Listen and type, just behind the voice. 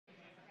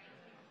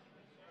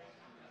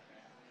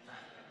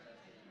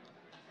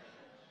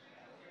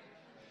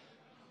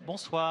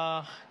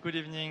Bonsoir, good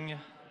evening.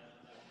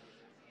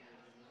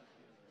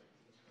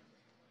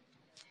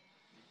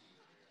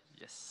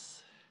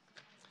 Yes.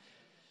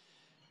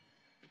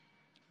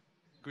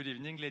 Good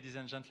evening, ladies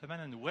and gentlemen,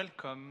 and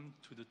welcome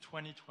to the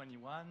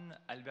 2021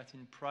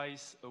 Albertine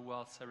Prize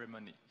Award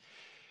ceremony.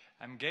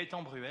 I'm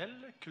Gaëtan Bruel,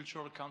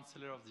 Cultural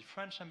Counselor of the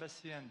French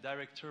Embassy and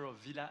Director of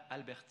Villa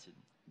Albertine.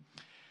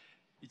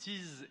 It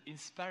is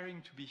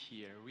inspiring to be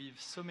here with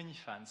so many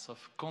fans of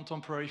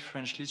contemporary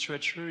French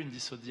literature in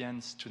this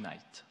audience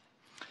tonight.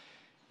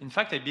 In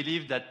fact, I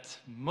believe that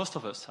most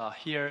of us are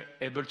here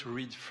able to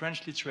read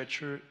French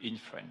literature in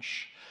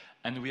French,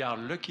 and we are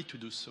lucky to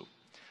do so.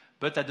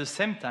 But at the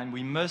same time,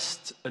 we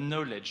must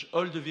acknowledge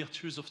all the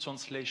virtues of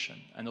translation,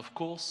 and of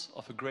course,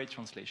 of a great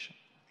translation.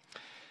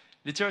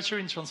 Literature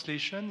in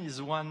translation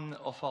is one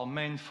of our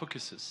main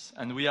focuses,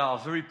 and we are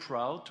very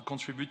proud to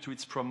contribute to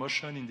its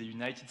promotion in the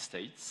United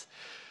States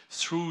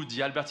through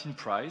the Albertine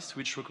Prize,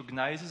 which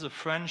recognizes a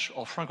French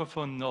or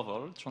Francophone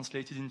novel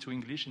translated into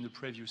English in the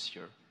previous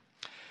year.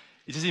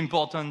 It is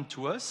important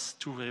to us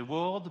to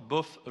reward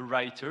both a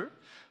writer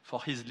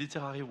for his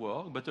literary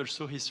work, but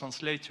also his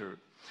translator,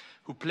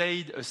 who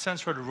played a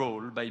central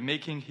role by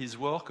making his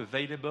work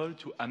available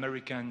to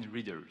American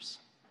readers.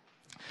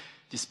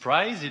 This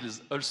prize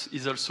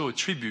is also a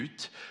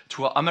tribute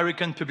to our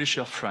American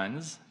publisher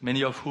friends,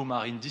 many of whom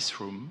are in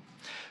this room,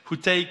 who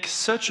take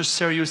such a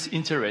serious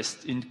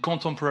interest in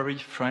contemporary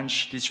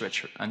French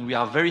literature, and we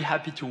are very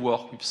happy to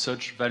work with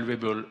such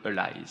valuable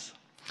allies.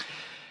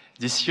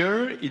 This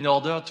year, in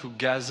order to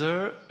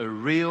gather a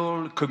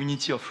real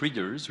community of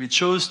readers, we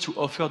chose to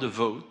offer the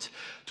vote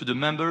to the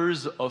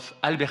members of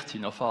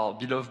Albertine, of our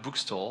beloved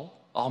bookstore,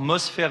 our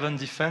most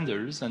fervent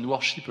defenders and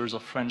worshippers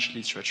of French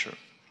literature.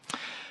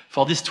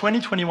 For this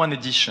 2021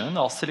 edition,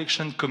 our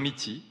selection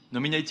committee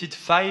nominated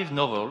 5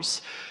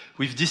 novels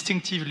with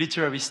distinctive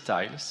literary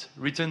styles,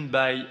 written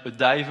by a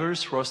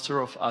diverse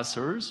roster of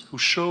authors who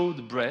show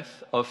the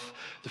breadth of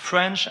the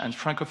French and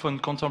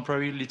Francophone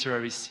contemporary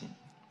literary scene.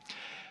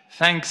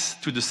 Thanks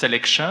to the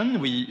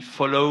selection, we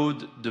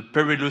followed the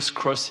perilous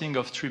crossing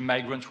of 3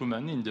 migrant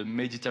women in the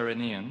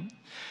Mediterranean,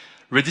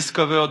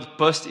 rediscovered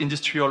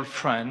post-industrial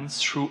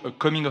France through a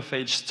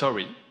coming-of-age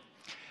story,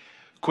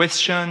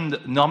 questioned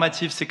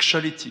normative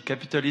sexuality,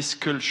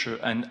 capitalist culture,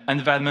 and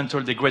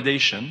environmental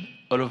degradation,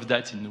 all of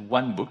that in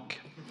one book,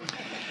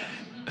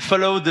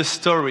 followed the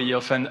story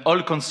of an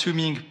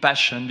all-consuming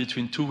passion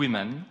between 2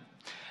 women,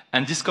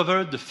 and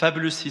discovered the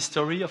fabulous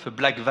history of a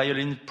black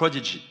violin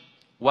prodigy.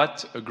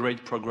 What a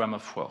great program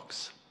of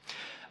works.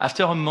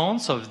 After a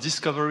month of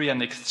discovery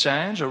and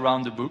exchange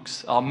around the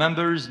books, our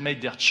members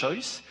made their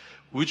choice,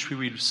 which we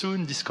will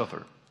soon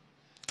discover.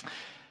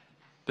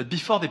 But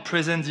before they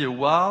present the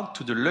award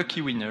to the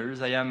lucky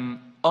winners, I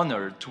am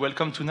honored to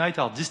welcome tonight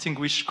our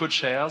distinguished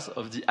co-chairs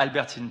of the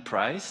Albertine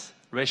Prize,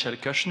 Rachel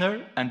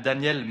Kushner and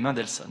Daniel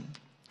Mendelssohn.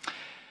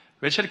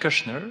 Rachel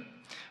Kushner,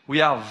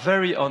 we are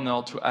very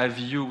honored to have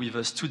you with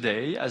us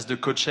today as the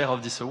co-chair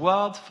of this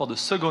award for the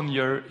 2nd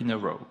year in a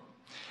row.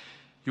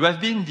 You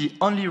have been the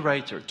only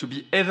writer to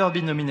be ever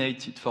been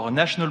nominated for a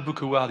National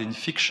Book Award in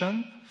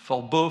fiction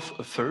for both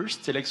a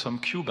first, Telex from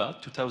Cuba,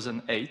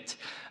 2008,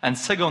 and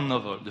second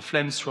novel, The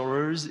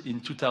Flamethrowers, in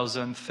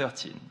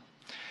 2013.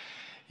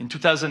 In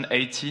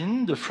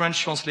 2018, the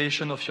French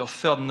translation of your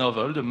 3rd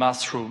novel, The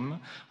Mars Room,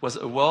 was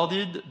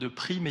awarded the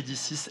Prix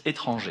Médicis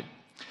Étranger.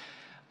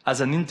 As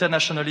an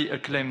internationally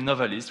acclaimed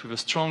novelist with a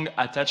strong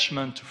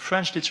attachment to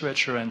French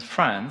literature and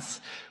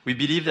France, we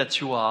believe that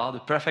you are the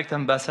perfect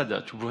ambassador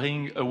to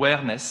bring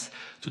awareness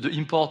to the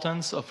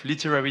importance of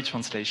literary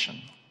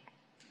translation.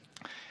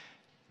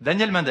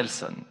 Daniel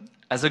Mendelssohn,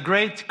 as a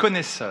great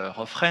connoisseur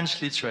of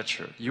French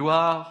literature, you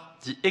are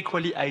the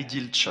equally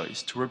ideal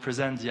choice to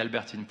represent the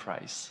Albertine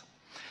Prize.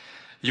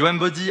 You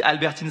embody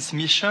Albertine's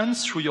mission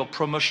through your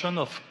promotion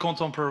of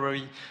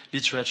contemporary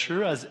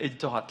literature as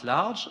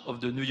editor-at-large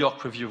of the New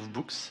York Review of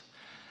Books.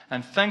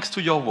 And thanks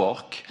to your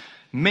work,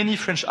 many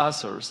French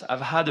authors have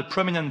had a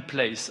prominent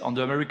place on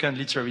the American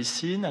literary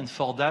scene, and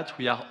for that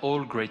we are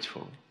all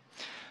grateful.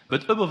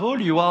 But above all,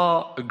 you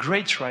are a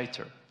great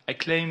writer,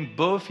 acclaimed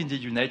both in the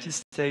United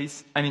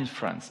States and in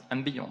France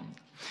and beyond.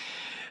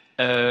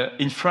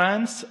 In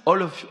France,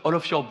 all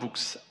of your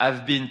books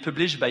have been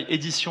published by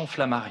Éditions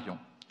Flammarion.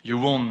 You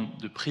won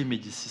the Prix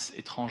Médicis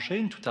Étranger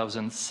in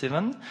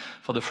 2007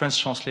 for the French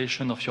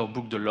translation of your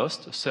book The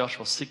Lost, A Search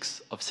for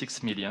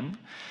 6 Million.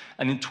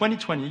 And in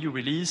 2020, you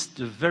released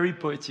the very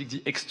poetic,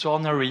 the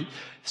extraordinary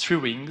 3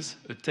 Rings,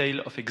 A Tale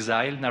of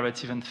Exile,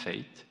 Narrative and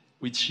Fate,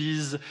 which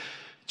is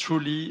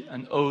truly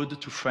an ode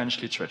to French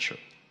literature.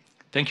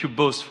 Thank you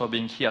both for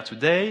being here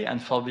today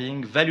and for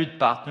being valued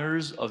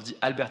partners of the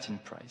Albertine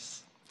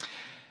Prize.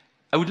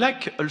 I would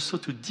like also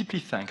to deeply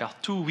thank our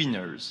 2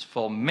 winners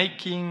for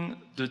making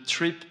the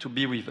trip to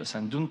be with us.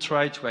 And don't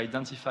try to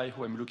identify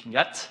who I'm looking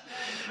at.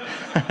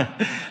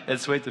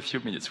 Let's wait a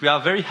few minutes. We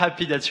are very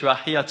happy that you are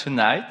here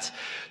tonight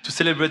to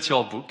celebrate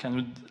your book.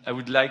 And I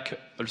would like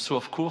also,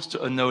 of course,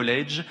 to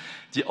acknowledge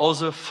the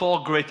other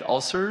 4 great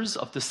authors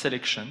of the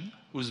selection,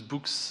 whose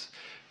books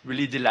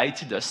really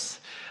delighted us.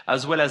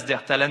 as well as their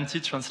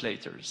talented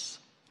translators.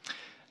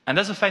 And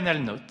as a final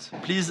note,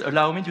 please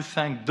allow me to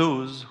thank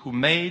those who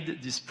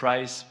made this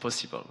prize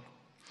possible.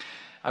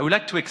 I would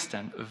like to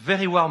extend a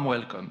very warm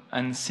welcome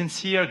and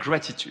sincere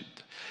gratitude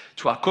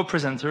to our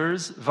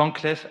co-presenters, Van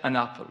Cleef and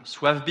Arpels,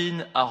 who have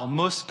been our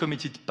most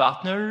committed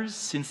partners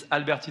since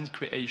Albertine's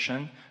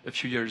creation a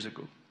few years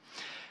ago.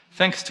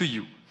 Thanks to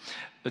you,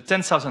 a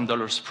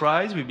 $10,000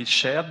 prize will be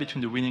shared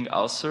between the winning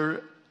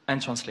author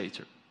and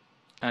translator.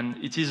 And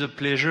it is a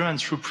pleasure and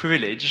true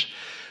privilege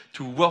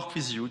to work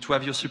with you, to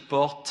have your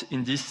support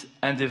in this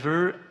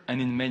endeavor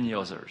and in many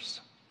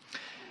others.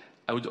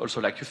 I would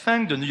also like to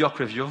thank the New York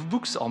Review of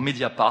Books, our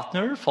media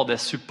partner, for their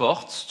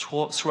support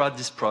throughout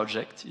this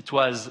project. It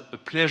was a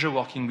pleasure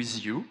working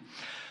with you.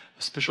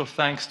 A special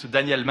thanks to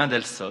Daniel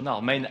Mendelsohn,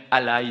 our main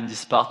ally in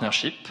this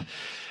partnership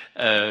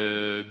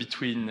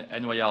between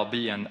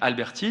NYRB and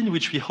Albertine,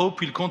 which we hope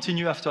will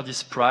continue after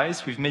this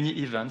prize with many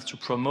events to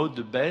promote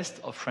the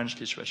best of French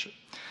literature.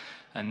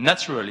 And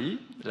naturally,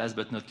 last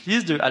but not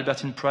least, the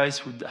Albertine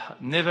Prize would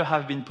never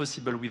have been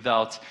possible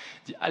without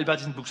the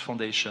Albertine Books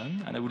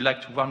Foundation. And I would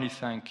like to warmly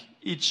thank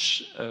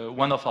each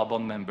one of our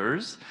board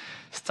members,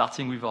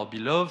 starting with our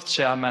beloved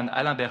chairman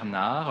Alain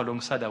Bernard,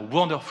 alongside a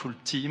wonderful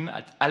team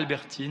at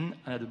Albertine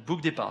and at the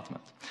book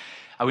department.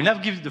 I will now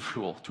give the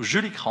floor to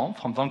Julie Cramp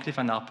from Van Cleef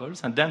 &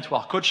 Arpels, and then to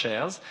our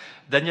co-chairs,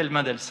 Daniel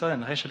Mendelsohn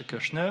and Rachel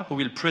Kushner, who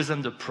will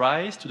present the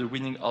prize to the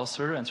winning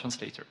author and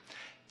translator.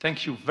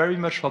 Thank you very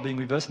much for being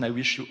with us, and I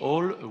wish you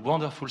all a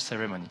wonderful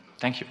ceremony.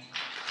 Thank you.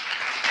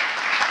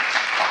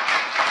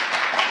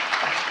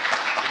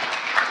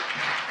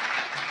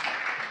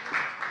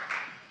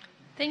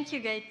 Thank you,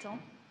 Gaëtan,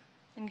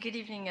 and good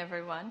evening,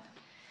 everyone.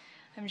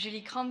 I'm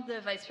Julie Cramp, the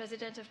Vice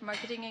President of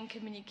Marketing and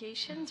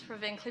Communications for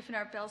Van Cleef &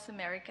 Arpels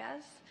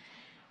Americas,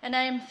 and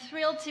I am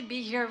thrilled to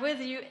be here with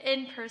you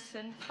in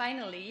person,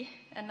 finally,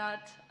 and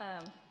not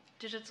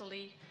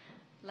digitally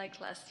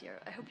like last year.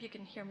 I hope you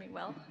can hear me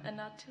well and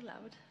not too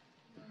loud.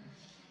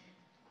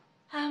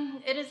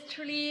 It is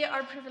truly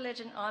our privilege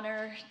and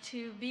honor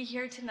to be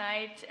here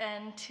tonight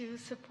and to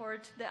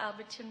support the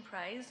Albertine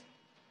Prize.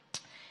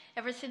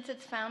 Ever since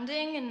its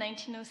founding in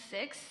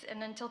 1906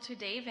 and until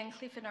today, Van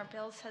Cleef &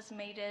 Arpels has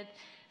made it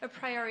a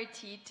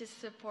priority to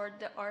support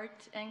the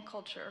art and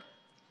culture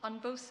on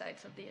both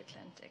sides of the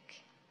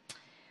Atlantic.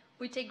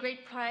 We take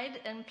great pride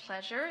and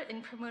pleasure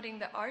in promoting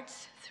the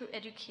arts through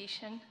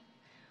education,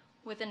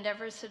 with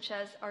endeavors such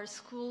as our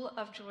School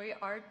of Jewelry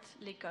Art,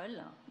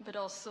 L'École, but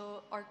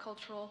also our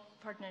cultural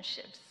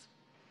partnerships.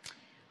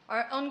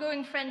 Our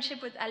ongoing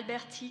friendship with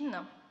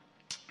Albertine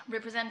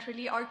represents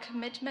really our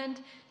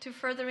commitment to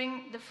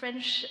furthering the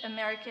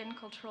French-American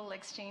cultural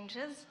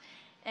exchanges,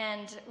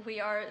 and we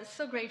are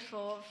so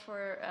grateful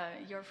for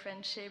your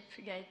friendship,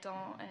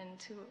 Gaëtan, and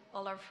to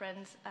all our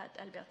friends at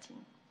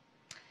Albertine.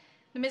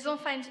 The Maison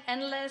finds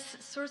endless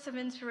source of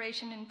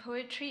inspiration in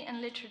poetry and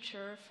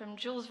literature, from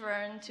Jules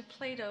Verne to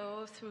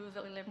Plato through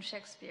William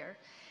Shakespeare,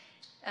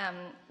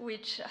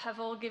 which have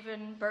all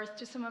given birth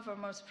to some of our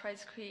most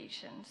prized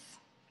creations.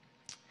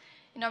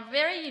 In a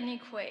very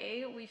unique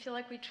way, we feel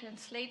like we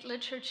translate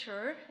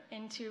literature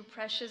into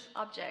precious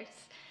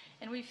objects,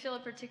 and we feel a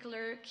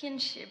particular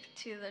kinship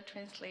to the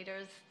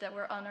translators that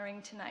we're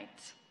honoring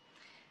tonight.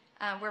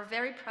 We're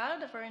very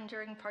proud of our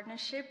enduring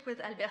partnership with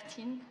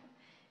Albertine,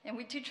 and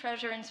we do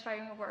treasure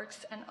inspiring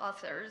works and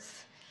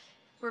authors.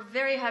 We're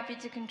very happy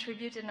to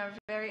contribute in our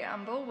very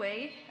humble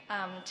way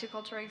to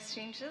cultural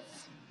exchanges,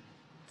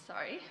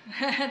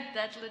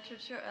 that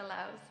literature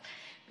allows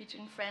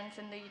between France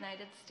and the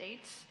United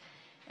States.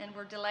 And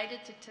we're delighted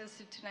to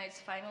toast tonight's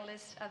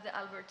finalists of the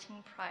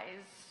Albertine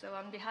Prize. So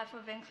on behalf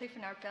of Van Cleef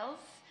 & Arpels,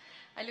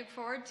 I look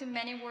forward to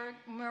many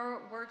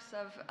more works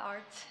of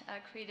art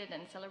created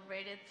and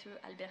celebrated through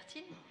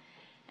Albertine.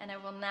 And I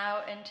will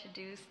now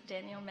introduce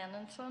Daniel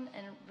Mendelsohn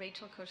and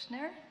Rachel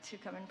Kushner to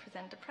come and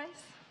present the prize.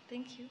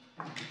 Thank you.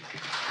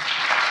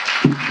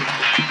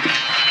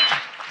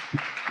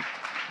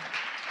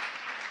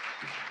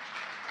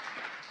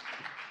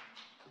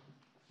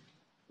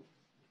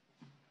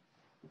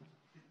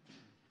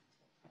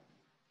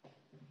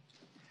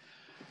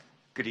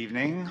 Good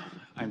evening.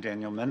 I'm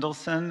Daniel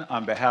Mendelsohn.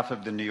 On behalf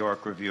of the New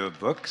York Review of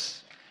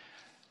Books,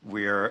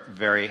 we're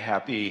very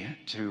happy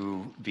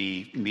to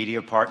be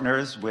media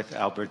partners with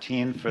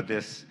Albertine for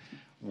this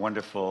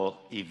wonderful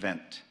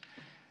event.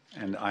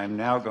 And I'm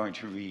now going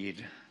to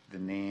read the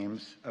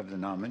names of the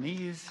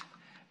nominees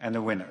and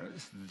the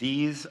winners.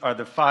 These are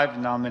the 5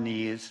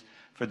 nominees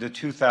for the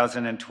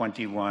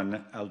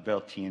 2021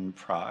 Albertine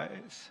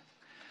Prize.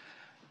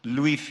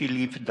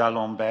 Louis-Philippe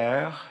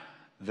d'Alembert,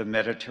 The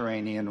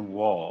Mediterranean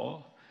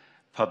Wall,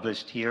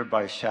 published here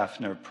by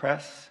Schaffner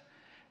Press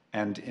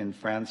and in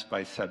France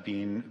by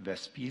Sabine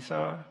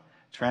Vespizar,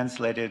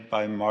 translated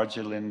by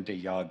Marjolaine de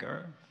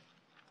Jager.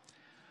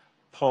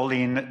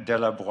 Pauline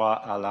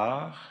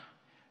Delabroix-Allard,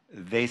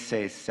 They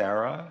Say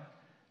Sarah,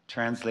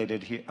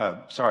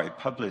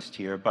 published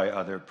here by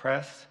Other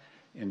Press,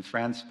 in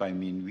France by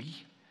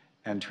Minuit,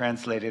 and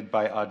translated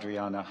by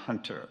Adriana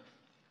Hunter.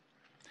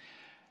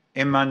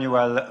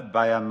 Emmanuel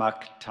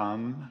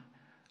Bayamaktam,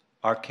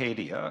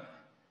 Arcadia,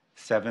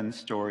 7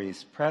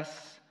 Stories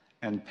Press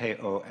and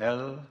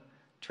POL,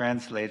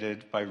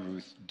 translated by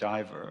Ruth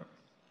Diver.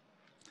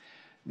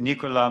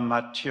 Nicolas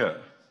Mathieu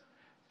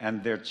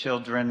and Their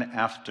Children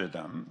After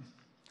Them,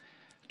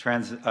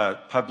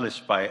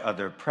 published by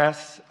Other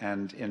Press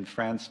and in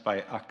France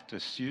by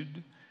Actes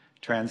Sud,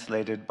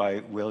 translated by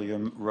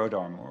William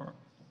Rodarmor.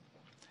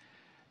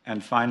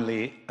 And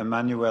finally,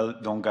 Emmanuel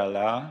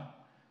Dongala,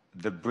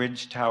 The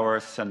Bridge Tower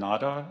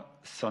Sonata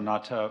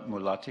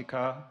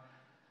Mulatica,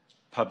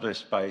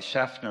 published by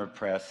Schaffner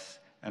Press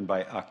and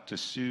by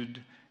Actes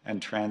Sud,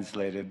 and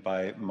translated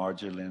by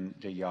Marjolin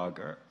de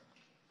Jager.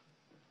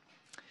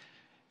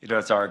 It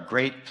is our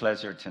great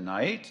pleasure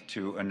tonight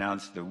to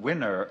announce the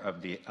winner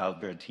of the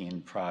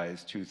Albertine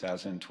Prize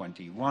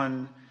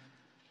 2021,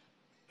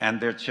 And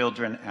Their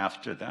Children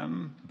After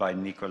Them by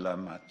Nicolas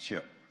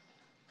Mathieu.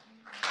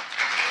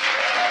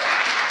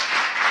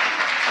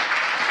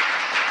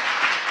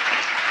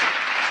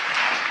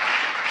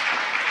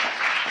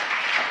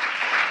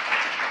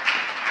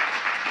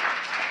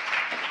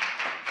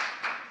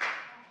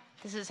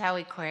 This is how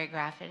we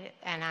choreograph it,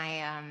 and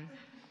I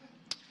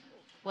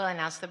will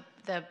announce the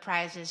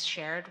prize is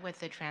shared with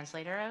the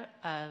translator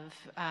of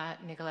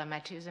Nicolas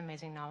Mathieu's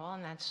amazing novel,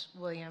 and that's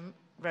William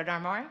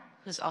Rodarmor,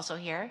 who's also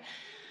here.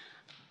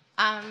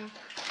 Yeah.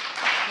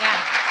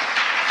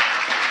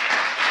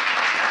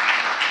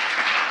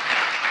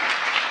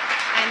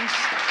 And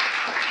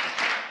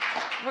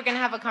we're going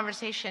to have a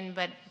conversation,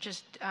 but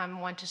just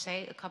want to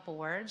say a couple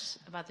words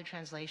about the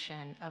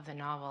translation of the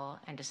novel,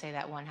 and to say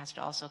that one has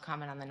to also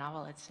comment on the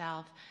novel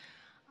itself.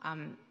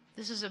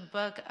 This is a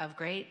book of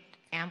great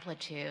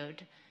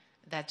amplitude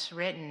that's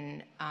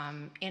written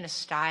in a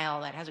style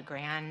that has a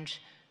grand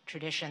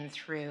tradition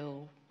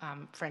through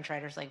French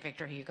writers like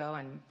Victor Hugo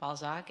and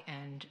Balzac,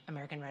 and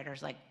American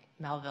writers like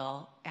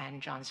Melville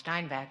and John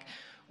Steinbeck,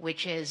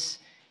 which is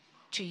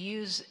to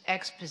use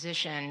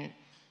exposition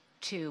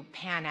to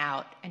pan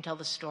out and tell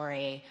the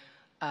story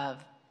of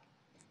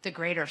the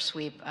greater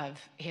sweep of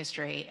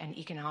history and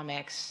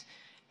economics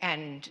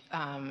and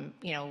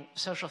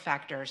social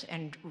factors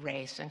and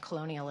race and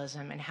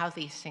colonialism and how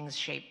these things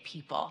shape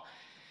people.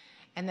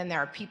 And then there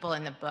are people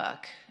in the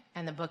book,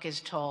 and the book is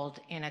told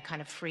in a kind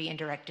of free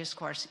indirect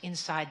discourse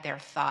inside their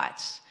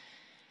thoughts.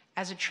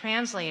 As a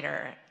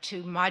translator,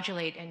 to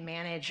modulate and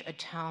manage a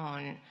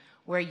tone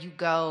where you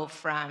go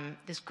from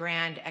this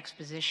grand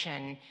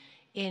exposition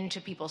into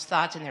people's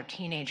thoughts and their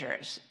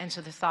teenagers. And so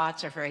the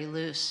thoughts are very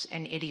loose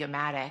and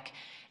idiomatic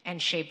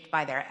and shaped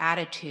by their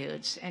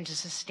attitudes. And to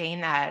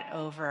sustain that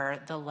over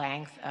the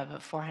length of a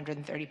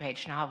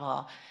 430-page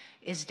novel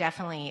is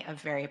definitely a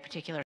very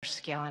particular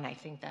skill, and I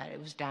think that it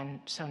was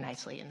done so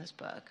nicely in this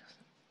book.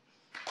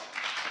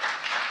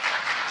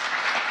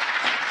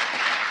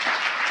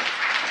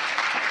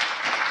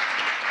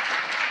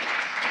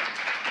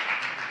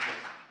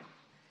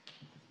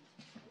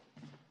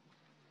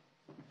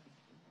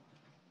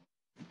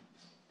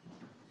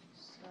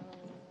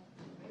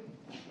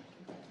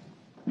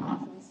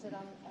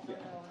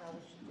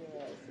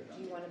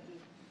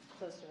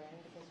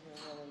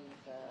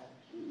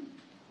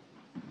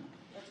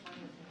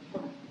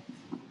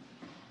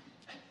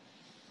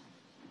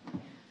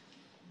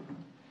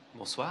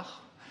 Bonsoir.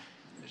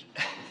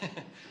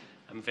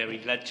 I'm very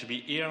glad to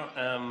be here.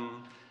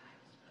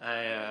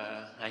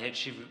 I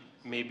achieved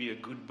maybe a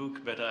good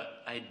book, but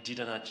I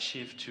didn't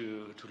achieve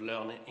to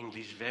learn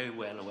English very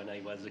well when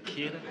I was a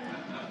kid.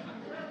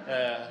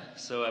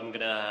 So I'm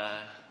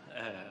gonna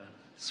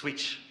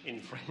switch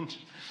in French.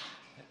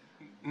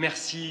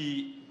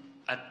 Merci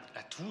à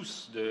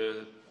tous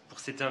pour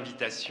cette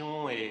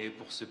invitation et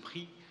pour ce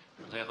prix.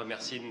 Je voudrais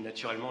remercier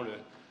naturellement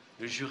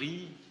le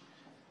jury,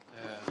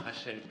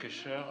 Rachel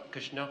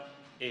Kushner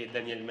et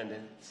Daniel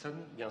Mendelsohn,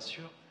 bien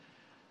sûr.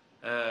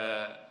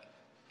 Je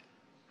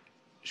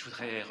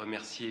voudrais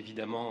remercier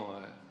évidemment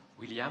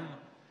William,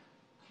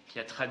 qui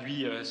a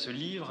traduit ce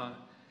livre,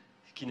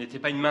 qui n'était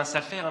pas une mince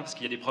affaire, parce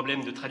qu'il y a des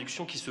problèmes de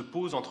traduction qui se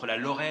posent entre la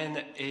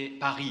Lorraine et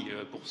Paris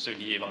pour ce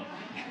livre.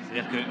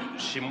 C'est-à-dire que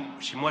chez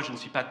moi, je ne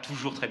suis pas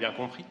toujours très bien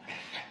compris.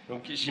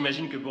 Donc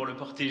j'imagine que pour le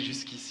porter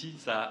jusqu'ici,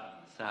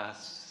 ça a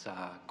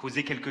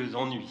causé quelques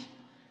ennuis.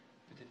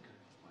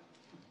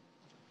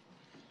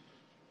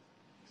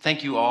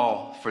 Thank you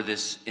all for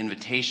this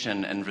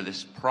invitation and for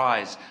this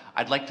prize.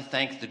 I'd like to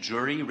thank the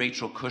jury,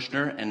 Rachel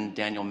Kushner and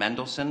Daniel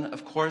Mendelsohn,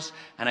 of course,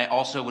 and I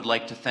also would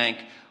like to thank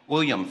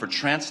William for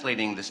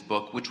translating this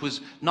book, which was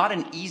not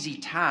an easy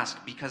task,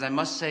 because I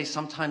must say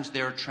sometimes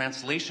there are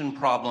translation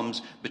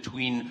problems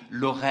between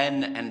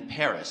Lorraine and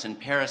Paris. In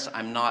Paris,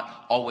 I'm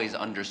not always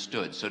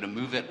understood, so to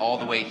move it all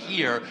the way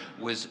here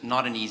was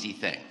not an easy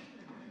thing.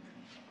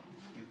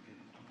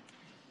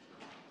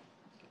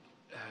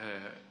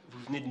 Vous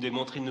venez de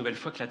démontrer une nouvelle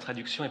fois que la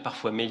traduction est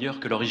parfois meilleure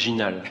que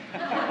l'original.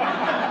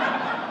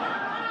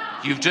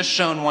 You've just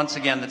shown once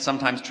again that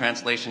sometimes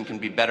translation can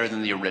be better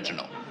than the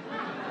original.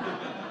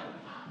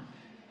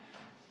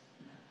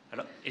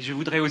 Alors, et je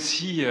voudrais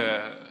aussi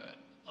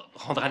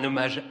rendre un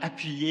hommage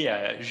appuyé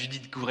à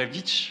Judith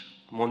Gourevitch,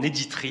 mon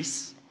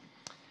éditrice,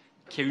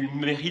 qui a eu le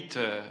mérite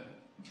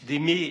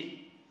d'aimer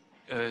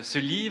ce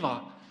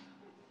livre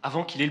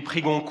avant qu'il ait le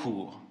prix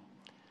Goncourt.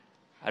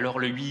 Alors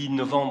le 8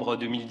 novembre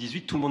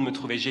 2018, tout le monde me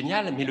trouvait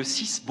génial, mais le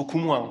 6, beaucoup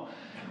moins.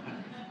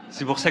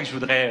 C'est pour ça que je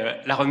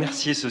voudrais la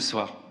remercier ce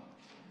soir.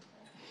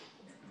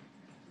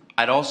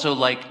 I'd also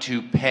like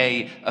to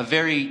pay a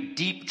very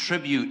deep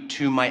tribute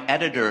to my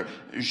editor,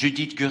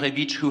 Judith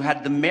Gurevich, who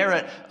had the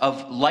merit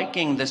of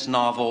liking this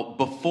novel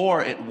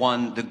before it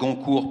won the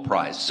Goncourt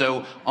Prize.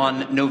 So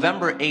on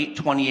November 8,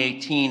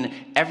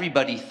 2018,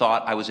 everybody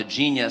thought I was a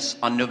genius.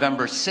 On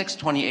November 6,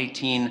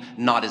 2018,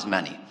 not as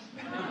many.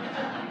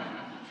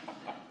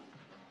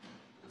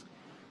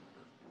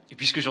 Et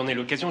puisque j'en ai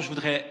l'occasion, je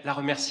voudrais la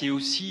remercier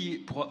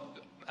aussi pour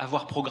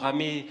avoir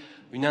programmé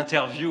une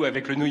interview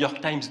avec le New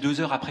York Times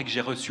 2 heures après que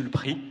j'ai reçu le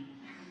prix.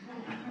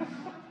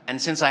 And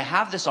since I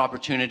have this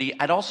opportunity,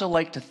 I'd also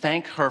like to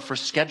thank her for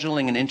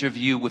scheduling an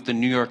interview with the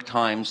New York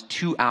Times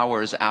 2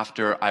 hours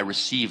after I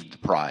received the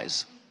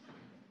prize.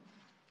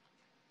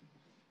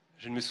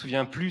 Je ne me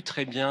souviens plus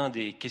très bien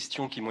des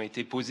questions qui m'ont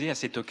été posées à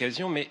cette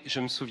occasion, mais je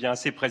me souviens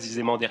assez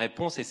précisément des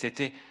réponses, et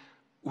c'était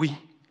 « oui ».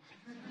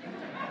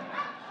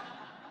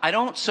 I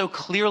don't so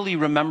clearly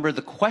remember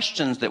the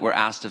questions that were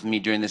asked of me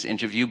during this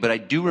interview, but I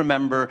do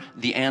remember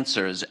the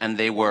answers, and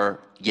they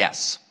were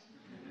yes.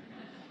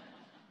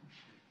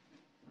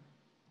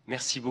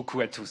 Merci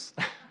beaucoup à tous.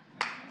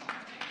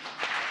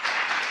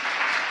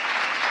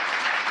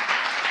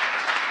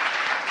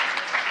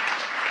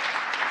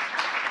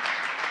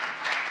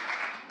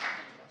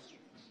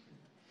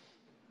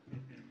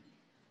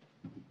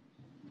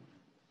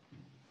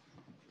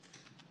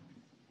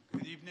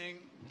 Good evening.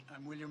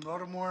 I'm William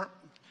Rodarmor.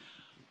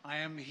 I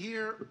am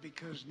here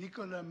because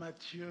Nicolas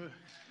Mathieu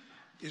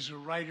is a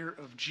writer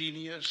of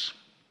genius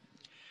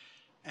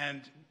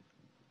and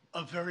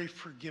a very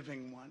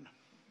forgiving one.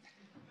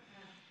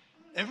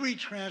 Every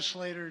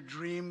translator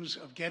dreams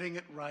of getting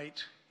it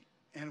right,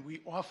 and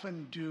we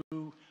often do,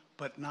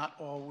 but not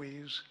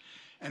always.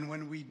 And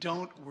when we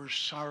don't, we're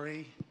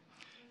sorry,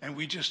 and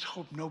we just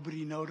hope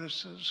nobody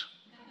notices.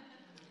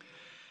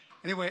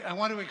 Anyway, I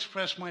want to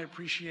express my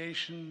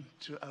appreciation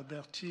to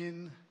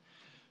Albertine,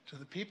 to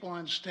the people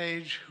on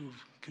stage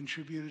who've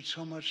contributed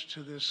so much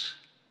to this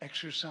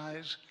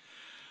exercise.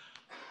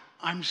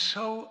 I'm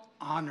so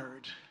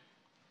honored.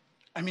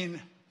 I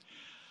mean,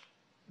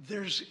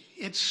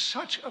 it's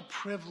such a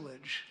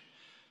privilege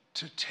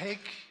to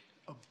take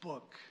a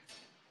book,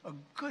 a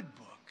good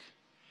book,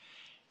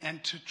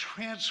 and to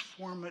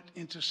transform it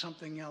into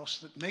something else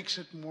that makes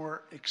it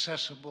more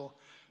accessible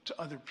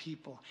to other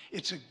people.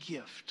 It's a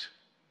gift.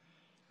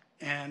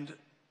 And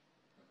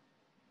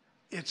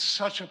it's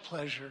such a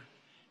pleasure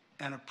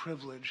and a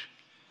privilege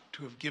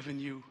to have given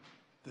you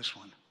this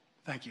one.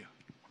 Thank you.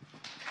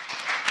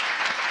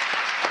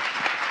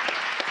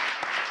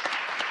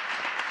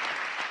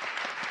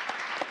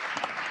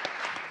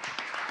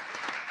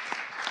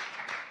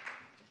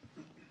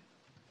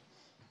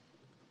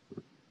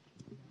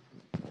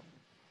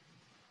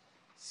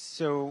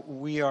 So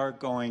we are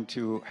going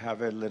to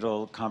have a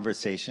little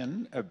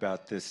conversation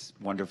about this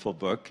wonderful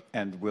book,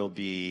 and we'll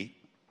be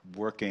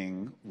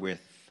working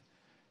with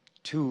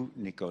two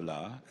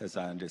Nicolas, as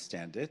I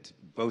understand it.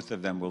 Both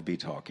of them will be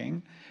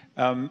talking.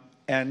 Rachel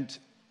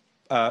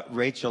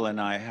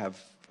and I have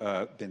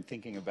been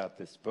thinking about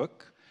this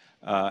book,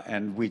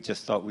 and we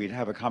just thought we'd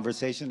have a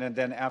conversation. And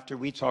then after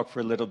we talk for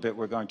a little bit,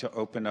 we're going to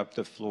open up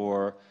the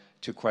floor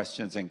to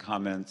questions and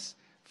comments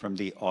from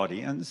the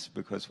audience,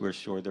 because we're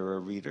sure there are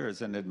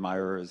readers and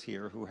admirers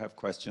here who have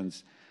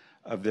questions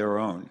of their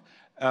own.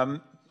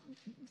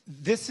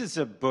 This is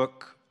a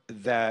book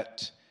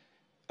that,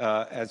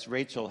 as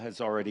Rachel has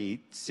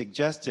already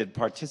suggested,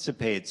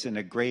 participates in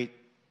a great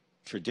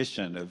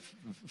tradition of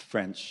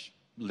French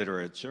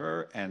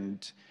literature.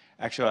 And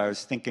actually, I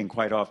was thinking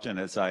quite often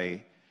as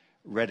I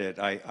read it,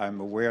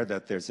 I'm aware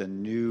that there's a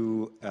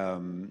new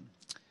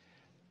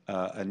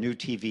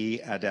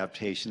TV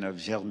adaptation of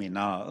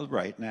Germinal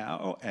right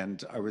now,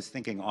 and I was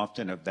thinking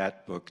often of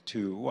that book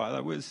too while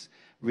I was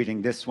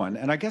reading this one.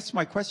 And I guess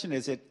my question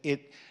is,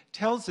 it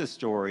tells a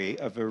story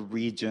of a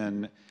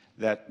region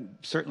that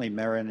certainly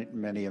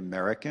many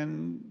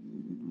American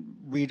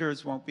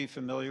readers won't be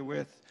familiar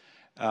with.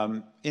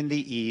 In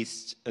the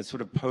East, a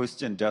sort of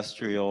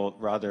post-industrial,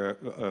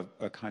 rather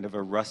a kind of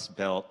a Rust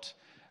Belt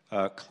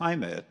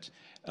climate,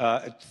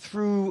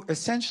 through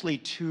essentially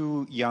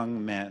two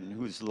young men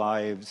whose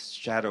lives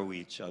shadow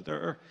each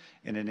other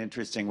in an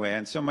interesting way.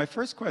 And so my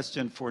first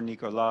question for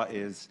Nicolas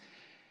is,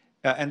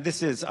 and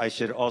this is, I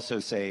should also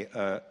say,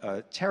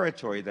 a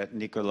territory that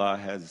Nicolas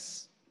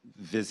has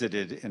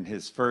visited in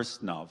his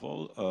first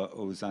novel,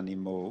 Aux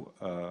Animaux,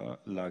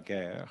 la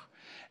Guerre.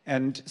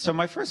 And so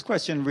my first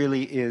question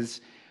really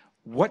is,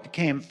 what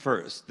came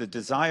first? The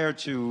desire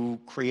to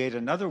create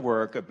another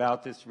work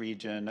about this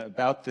region,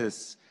 about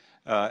this,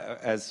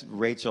 as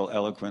Rachel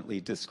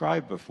eloquently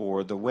described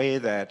before, the way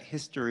that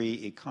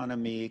history,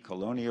 economy,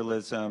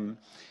 colonialism,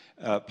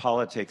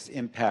 politics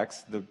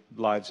impacts the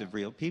lives of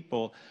real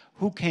people.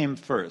 Who came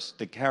first,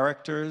 the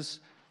characters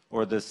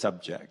or the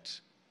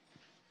subject?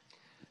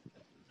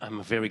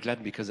 I'm very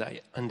glad because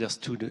I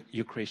understood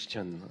your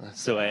question,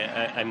 so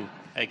I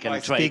can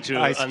I try speak,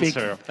 to I speak,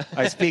 answer.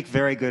 I speak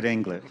very good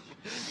English.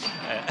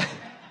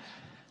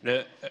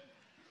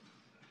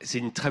 C'est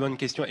une très bonne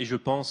question et je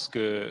pense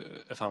que,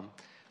 enfin,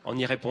 en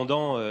y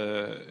répondant,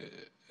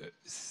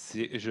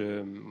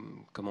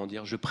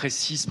 je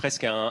précise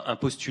presque un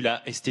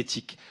postulat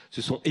esthétique.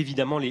 Ce sont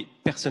évidemment les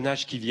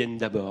personnages qui viennent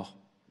d'abord.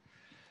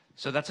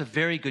 So that's a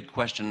very good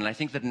question, and I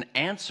think that in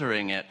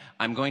answering it,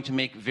 I'm going to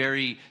make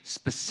very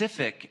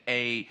specific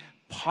a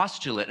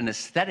postulate, an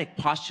aesthetic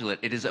postulate.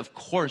 It is, of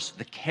course,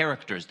 the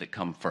characters that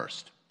come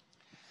first.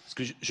 Parce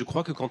que je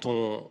crois que quand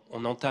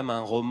on entame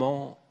un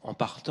roman en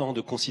partant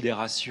de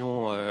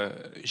considérations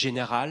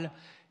générales,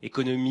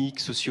 économiques,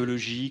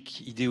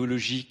 sociologiques,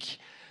 idéologiques,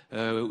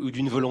 ou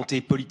d'une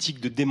volonté politique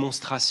de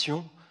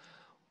démonstration,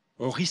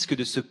 on risque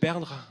de se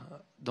perdre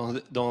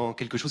dans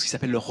quelque chose qui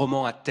s'appelle le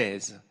roman à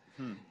thèse.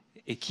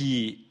 Et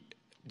qui,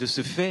 de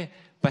ce fait,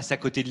 passe à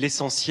côté de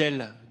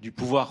l'essentiel du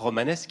pouvoir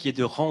romanesque, qui est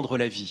de rendre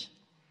la vie.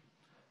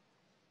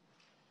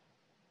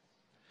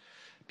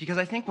 Because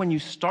I think when you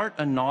start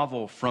a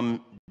novel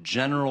from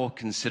general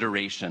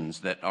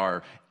considerations that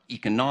are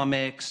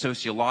economic,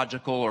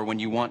 sociological, or when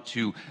you want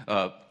to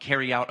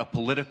carry out a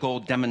political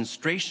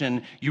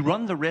demonstration, you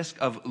run the risk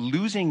of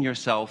losing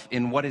yourself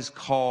in what is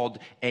called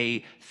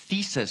a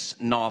thesis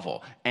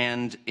novel,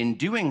 and in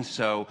doing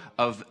so,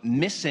 of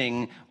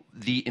missing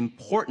the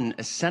important,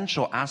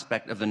 essential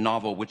aspect of the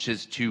novel, which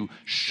is to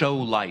show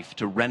life,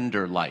 to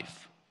render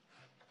life.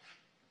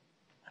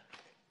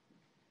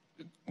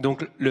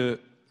 Donc le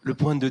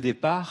point de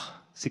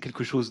départ, c'est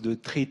quelque chose de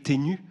très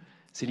ténu.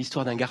 C'est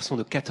l'histoire d'un garçon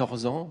de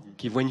 14 ans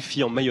qui voit une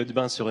fille en maillot de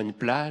bain sur une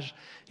plage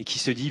et qui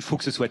se dit il faut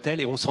que ce soit elle,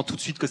 et on sent tout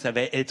de suite que ça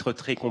va être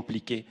très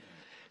compliqué.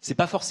 C'est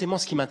pas forcément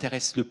ce qui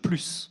m'intéresse le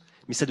plus,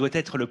 mais ça doit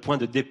être le point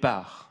de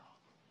départ.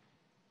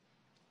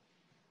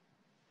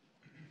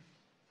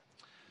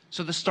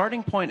 So the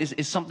starting point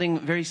is something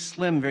very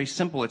slim, very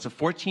simple. It's a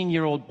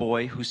 14-year-old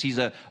boy who sees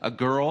a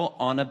girl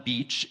on a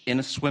beach in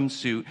a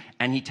swimsuit,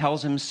 and he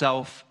tells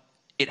himself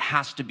it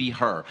has to be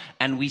her.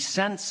 And we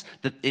sense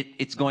that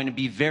it's going to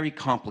be very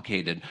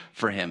complicated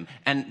for him.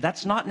 And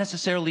that's not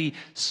necessarily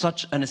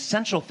such an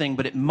essential thing,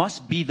 but it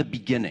must be the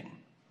beginning.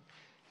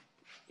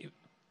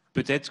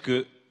 Peut-être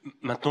que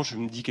maintenant je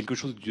me dis quelque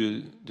chose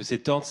de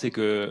cet ordre, c'est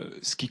que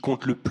ce qui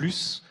compte le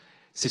plus,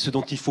 c'est ce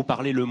dont il faut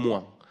parler le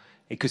moins.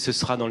 Et que ce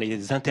sera dans les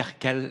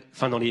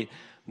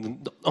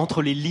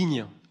entre les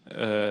lignes,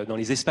 dans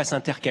les espaces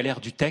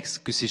intercalaires du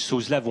texte, que ces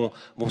choses-là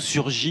vont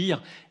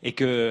surgir et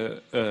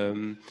que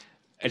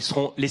elles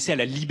seront laissées à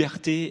la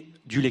liberté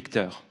du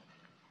lecteur.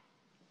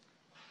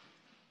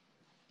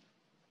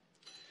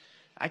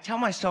 I tell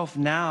myself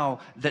now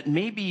that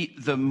maybe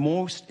the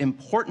most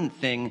important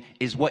thing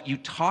is what you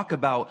talk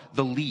about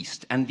the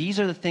least. And these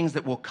are the things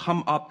that will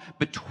come up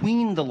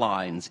between the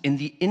lines, in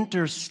the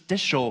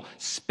interstitial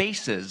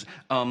spaces,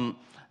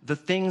 the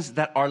things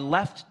that are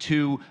left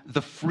to the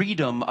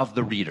freedom of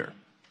the reader.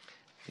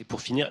 Et pour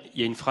finir,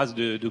 il y a une phrase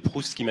de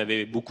Proust qui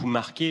m'avait beaucoup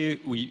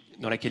marqué,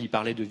 dans laquelle il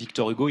parlait de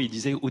Victor Hugo. Il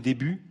disait, au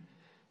début,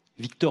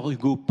 Victor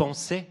Hugo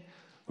pensait,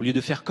 au lieu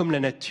de faire comme la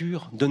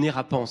nature, donner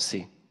à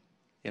penser.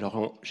 Et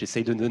alors,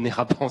 j'essaye de donner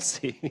à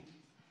penser.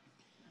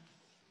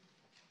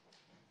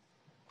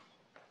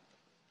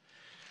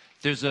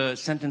 There's a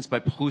sentence by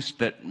Proust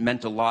that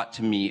meant a lot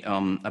to me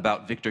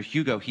about Victor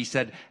Hugo. He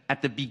said,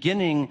 at the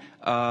beginning,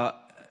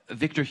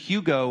 Victor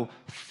Hugo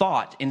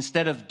thought,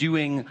 instead of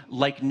doing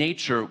like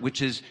nature,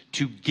 which is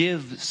to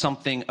give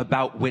something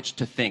about which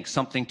to think,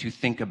 something to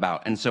think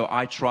about. And so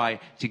I try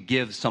to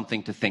give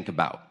something to think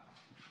about.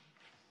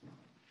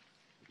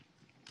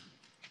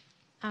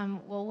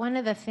 Well, one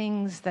of the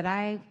things that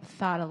I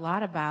thought a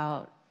lot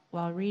about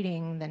while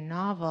reading the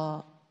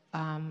novel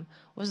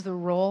was the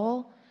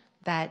role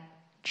that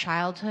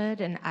childhood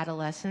and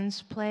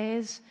adolescence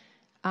plays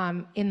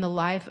in the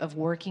life of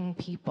working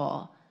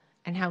people,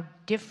 and how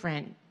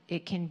different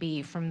it can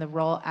be from the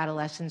role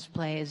adolescence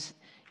plays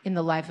in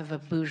the life of a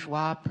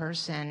bourgeois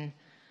person.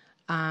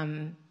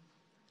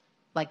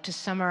 Like, to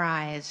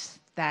summarize,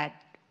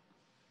 that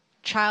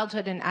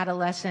childhood and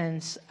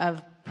adolescence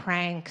of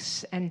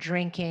pranks and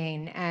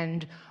drinking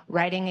and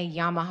riding a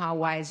Yamaha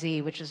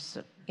YZ, which is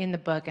in the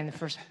book and the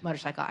first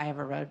motorcycle I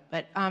ever rode,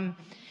 but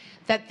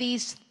that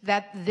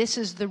this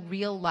is the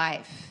real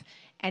life,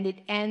 and it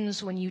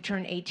ends when you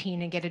turn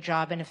 18 and get a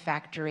job in a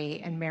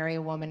factory and marry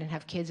a woman and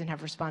have kids and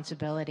have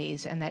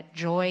responsibilities, and that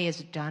joy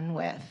is done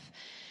with.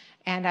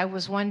 And I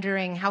was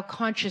wondering how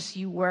conscious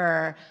you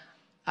were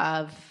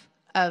of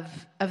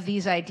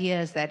these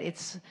ideas, that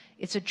it's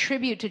a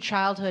tribute to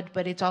childhood,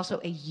 but it's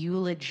also a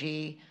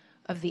eulogy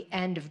of the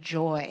end of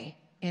joy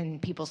in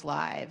people's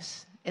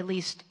lives, at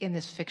least in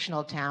this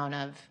fictional town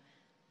of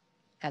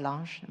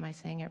Elange. Am I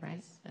saying it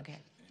right? Okay.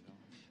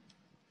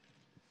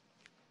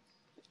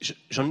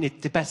 J'en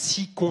étais pas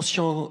si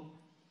conscient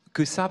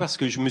que ça, parce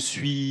que je me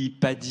suis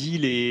pas dit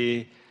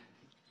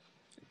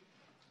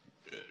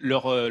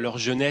leur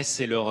jeunesse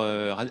et leur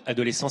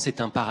adolescence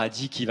est un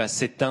paradis qui va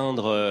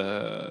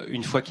s'éteindre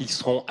une fois qu'ils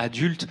seront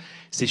adultes.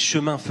 C'est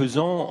chemin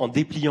faisant, en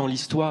dépliant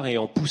l'histoire et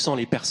en poussant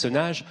les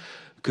personnages,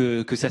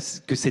 que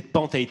cette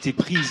pente a été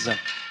prise.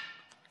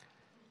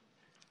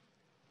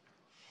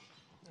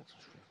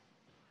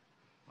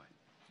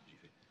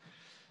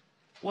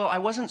 Well, I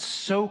wasn't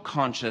so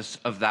conscious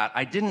of that.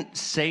 I didn't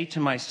say to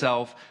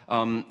myself,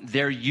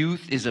 their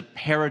youth is a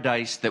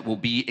paradise that will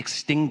be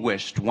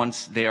extinguished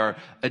once they are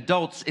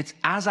adults. It's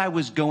as I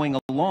was going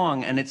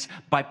along, and it's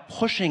by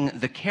pushing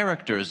the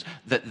characters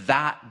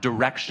that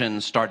direction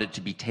started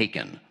to be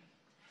taken.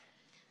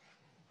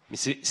 Mais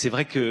c'est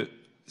vrai que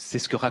c'est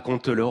ce que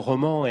raconte le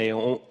roman, et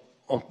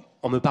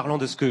en me parlant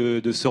de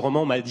ce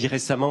roman, on m'a dit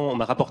récemment, on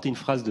m'a rapporté une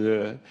phrase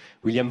de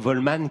William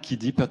Rodarmor qui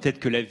dit peut-être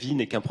que la vie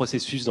n'est qu'un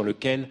processus dans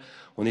lequel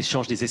on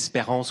échange des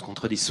espérances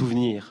contre des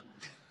souvenirs.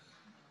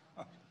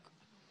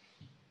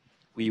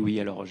 Oui,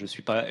 alors je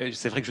suis pas.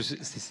 C'est vrai que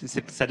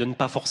ça donne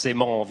pas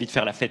forcément envie de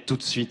faire la fête tout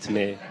de suite,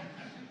 mais.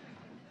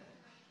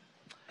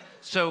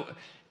 So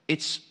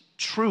it's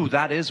true,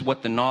 that is what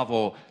the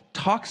novel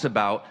talks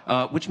about,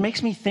 which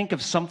makes me think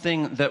of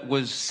something that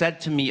was said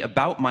to me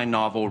about my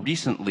novel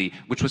recently,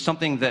 which was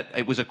something that,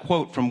 it was a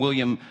quote from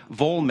William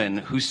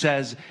Rodarmor, who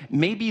says,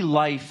 maybe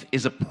life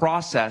is a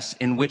process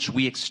in which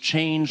we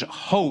exchange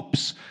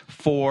hopes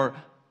for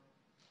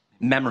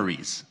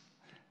memories.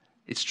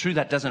 It's true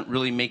that doesn't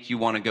really make you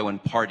want to go and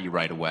party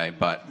right away,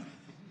 but...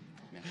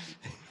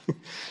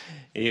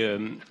 Et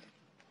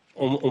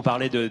on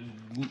parlait de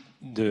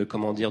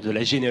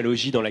la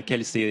généalogie dans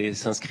laquelle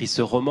s'inscrit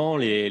ce roman,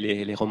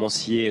 les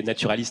romanciers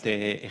naturalistes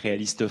et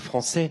réalistes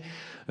français,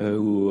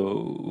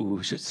 ou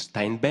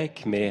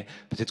Steinbeck, mais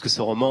peut-être que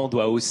ce roman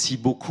doit aussi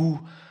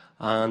beaucoup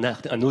à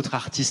un autre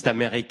artiste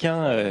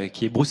américain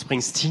qui est Bruce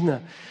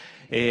Springsteen,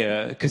 et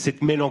que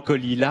cette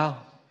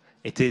mélancolie-là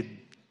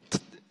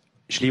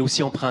je l'ai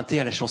aussi emprunté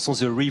à la chanson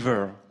The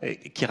River,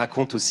 qui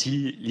raconte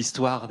aussi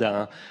l'histoire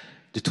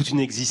de toute une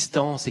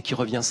existence et qui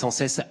revient sans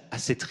cesse à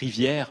cette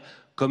rivière,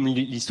 comme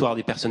l'histoire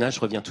des personnages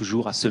revient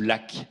toujours à ce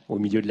lac au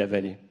milieu de la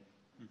vallée.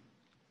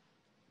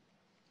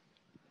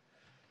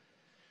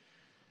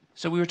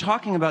 So we were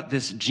talking about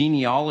this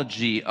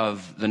genealogy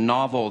of the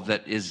novel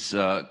that is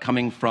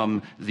coming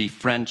from the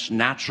French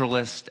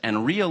naturalist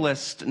and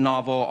realist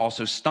novel,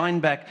 also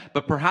Steinbeck,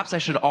 but perhaps I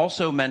should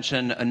also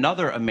mention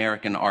another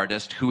American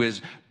artist who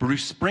is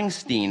Bruce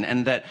Springsteen,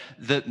 and that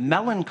the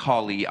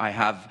melancholy I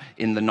have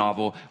in the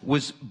novel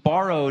was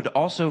borrowed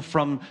also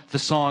from the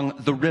song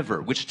The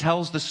River, which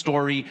tells the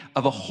story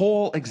of a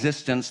whole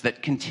existence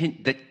that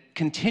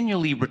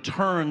continually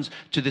returns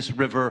to this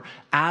river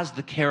as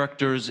the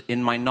characters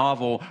in my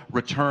novel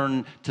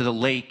return to the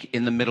lake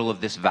in the middle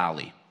of this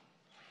valley.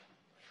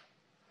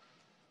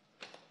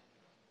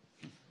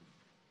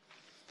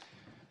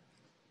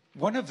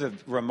 One of the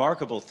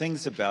remarkable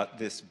things about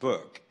this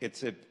book,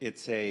 it's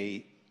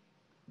a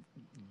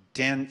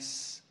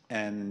dense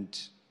and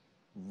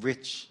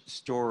rich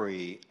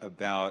story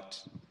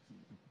about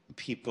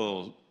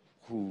people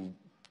who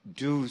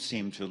do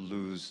seem to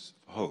lose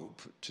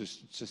hope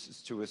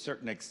to a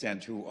certain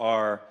extent,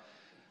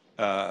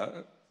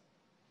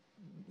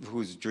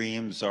 whose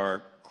dreams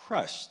are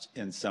crushed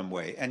in some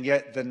way. And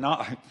yet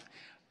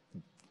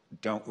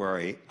don't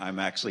worry, I'm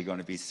actually going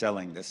to be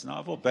selling this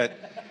novel,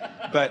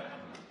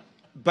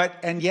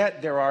 and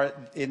yet there are,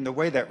 in the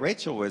way that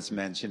Rachel was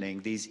mentioning,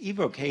 these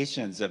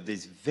evocations of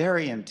these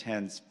very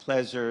intense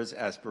pleasures,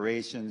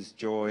 aspirations,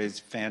 joys,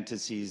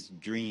 fantasies,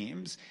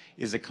 dreams,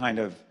 is a kind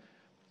of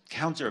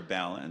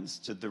counterbalance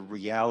to the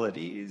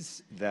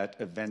realities that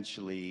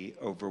eventually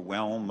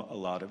overwhelm a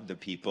lot of the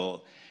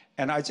people.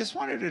 And I just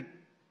wanted to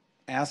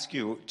ask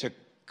you to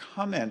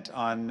comment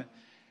on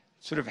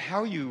sort of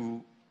how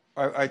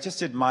I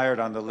just admired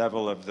on the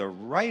level of the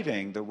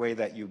writing, the way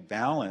that you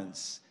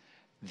balance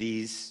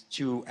these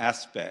two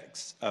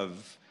aspects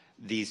of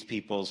these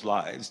people's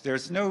lives.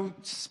 There's no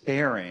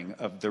sparing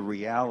of the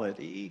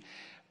reality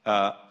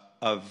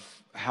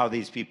of how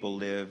these people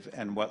live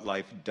and what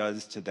life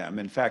does to them.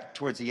 In fact,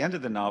 towards the end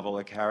of the novel,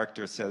 a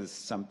character says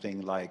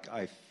something like,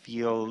 I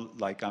feel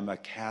like I'm a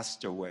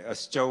castaway, a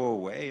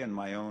stowaway in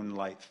my own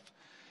life.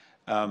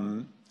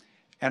 And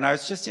I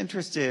was just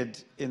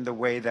interested in the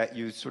way that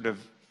you sort of,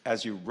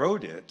 as you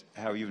wrote it,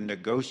 how you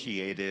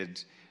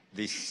negotiated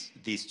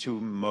these two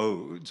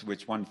modes,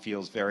 which one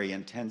feels very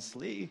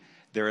intensely.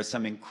 There are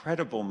some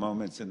incredible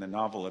moments in the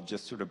novel of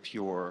just sort of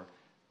pure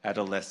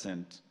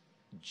adolescent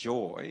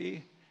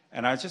joy.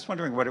 And I was just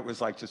wondering what it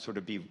was like to sort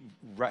of be,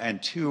 and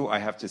two, I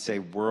have to say,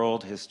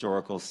 world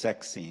historical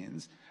sex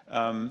scenes.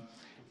 And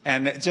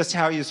just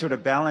how you sort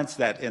of balance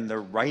that in the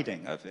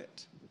writing of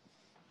it.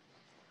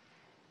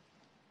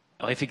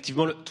 Alors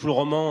effectivement, tout le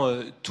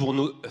roman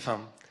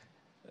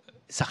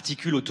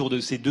s'articule autour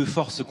de ces deux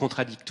forces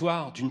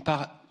contradictoires. D'une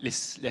part,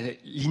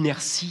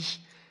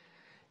 l'inertie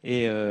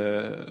et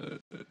le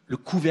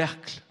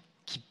couvercle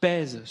qui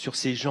pèse sur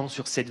ces gens,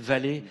 sur cette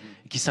vallée,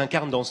 qui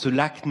s'incarne dans ce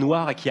lac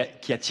noir et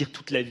qui attire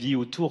toute la vie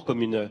autour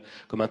comme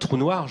un trou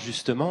noir,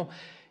 justement.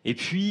 Et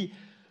puis,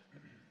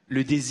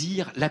 le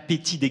désir,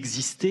 l'appétit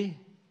d'exister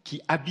qui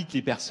habite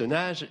les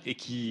personnages et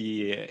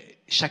qui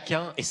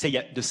chacun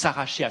essaye de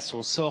s'arracher à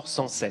son sort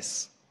sans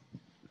cesse.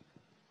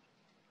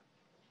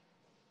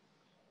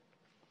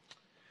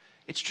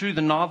 It's true,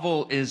 the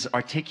novel is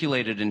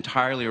articulated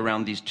entirely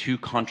around these two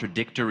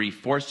contradictory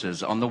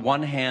forces. On the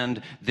one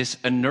hand, this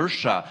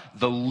inertia,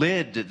 the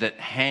lid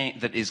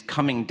that is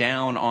coming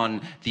down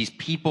on these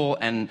people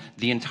and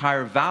the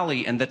entire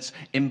valley, and that's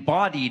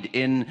embodied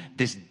in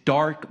this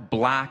dark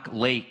black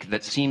lake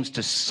that seems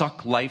to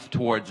suck life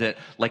towards it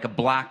like a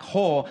black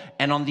hole.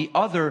 And on the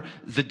other,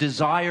 the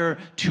desire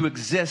to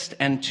exist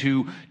and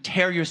to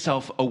tear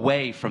yourself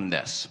away from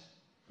this.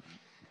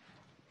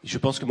 Je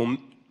pense que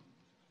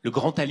le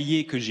grand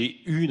allié que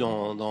j'ai eu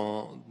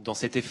dans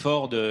cet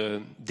effort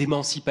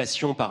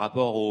d'émancipation par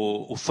rapport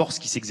aux forces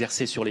qui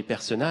s'exerçaient sur les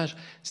personnages,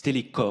 c'était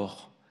les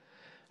corps.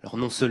 Alors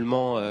non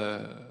seulement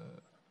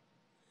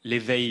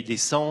l'éveil des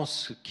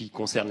sens qui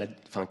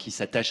qui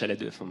s'attache à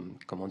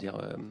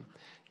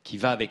qui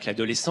va avec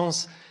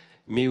l'adolescence,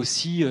 mais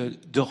aussi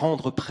de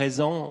rendre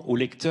présent au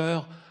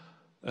lecteur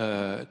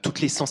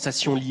toutes les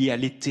sensations liées à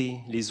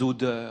l'été, les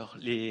odeurs,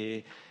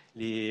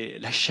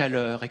 la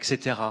chaleur,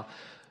 etc.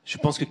 Je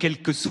pense que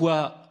quelle que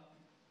soit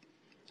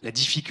la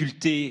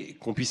difficulté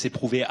qu'on puisse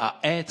éprouver à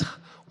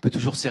être, on peut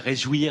toujours se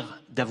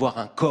réjouir d'avoir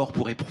un corps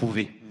pour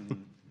éprouver.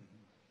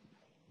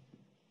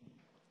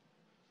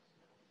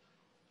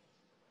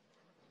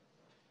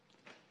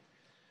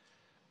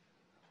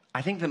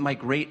 I think that my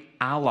great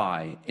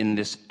ally in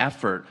this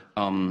effort,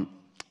 in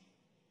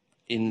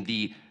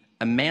the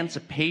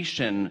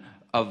emancipation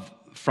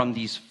from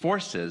these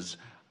forces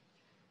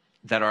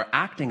that are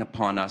acting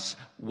upon us,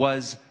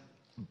 was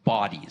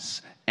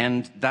bodies.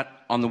 And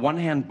that, on the one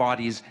hand,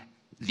 bodies,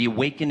 the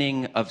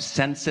awakening of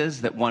senses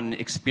that one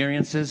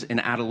experiences in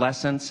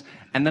adolescence,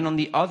 and then on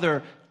the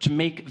other, to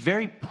make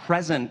very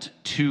present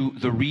to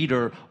the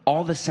reader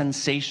all the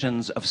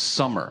sensations of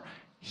summer,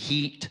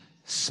 heat,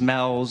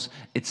 smells,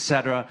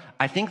 etc.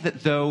 I think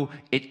that though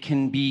it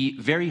can be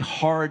very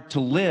hard to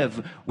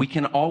live, we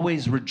can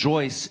always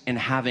rejoice in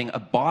having a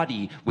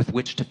body with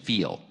which to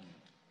feel.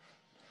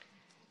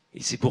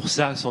 Et c'est pour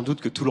ça, sans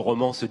doute, que tout le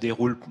roman se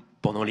déroule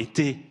pendant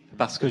l'été,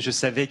 parce que je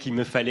savais qu'il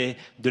me fallait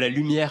de la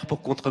lumière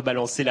pour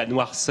contrebalancer la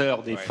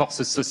noirceur des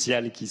forces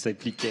sociales qui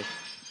s'appliquaient.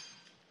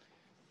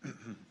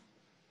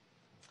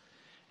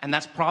 And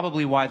that's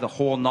probably why the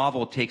whole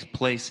novel takes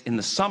place in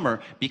the summer,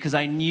 because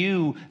I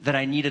knew that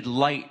I needed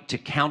light to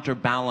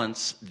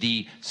counterbalance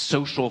the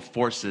social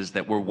forces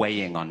that were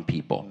weighing on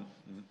people.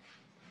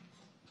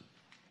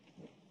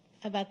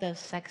 About those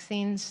sex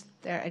scenes,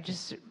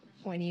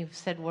 when you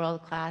said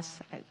world class,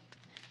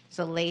 there's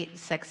a late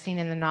sex scene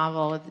in the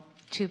novel with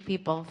two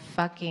people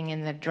fucking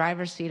in the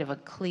driver's seat of a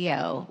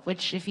Clio,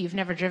 which, if you've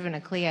never driven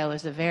a Clio,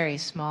 is a very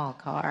small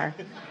car.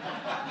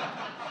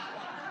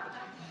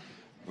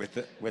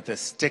 With a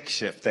stick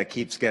shift that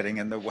keeps getting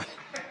in the way.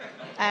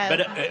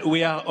 But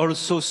we are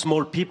also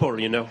small people,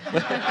 you know.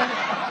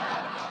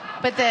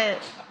 But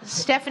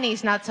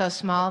Stephanie's not so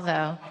small,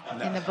 though,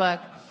 in the book.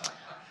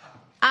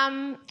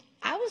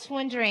 I was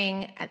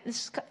wondering,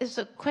 this is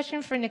a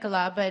question for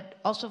Nicolas, but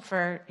also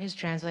for his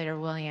translator,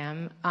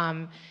 William,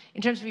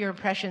 in terms of your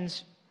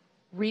impressions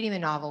reading the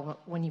novel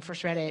when you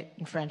first read it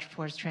in French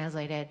before it's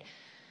translated.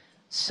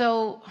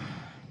 So,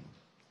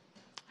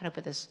 how do I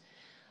put this?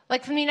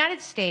 Like, from the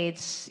United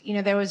States, you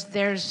know,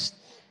 there's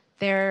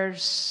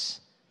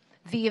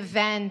the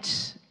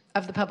event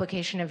of the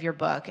publication of your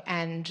book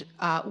and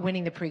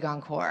winning the Prix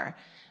Goncourt,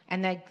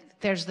 and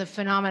there's the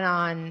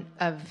phenomenon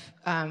of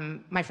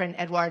my friend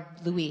Edouard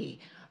Louis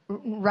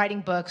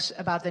writing books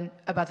about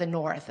the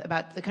North,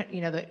 about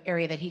the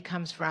area that he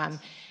comes from,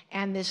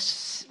 and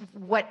this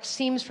what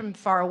seems from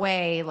far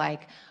away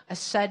like a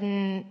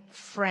sudden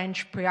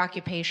French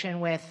preoccupation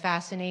with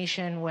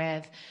fascination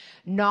with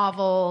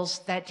novels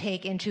that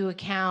take into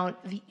account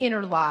the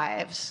inner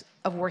lives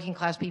of working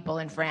class people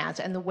in France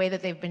and the way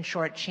that they've been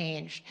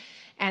shortchanged,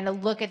 and a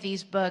look at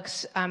these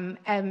books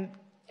and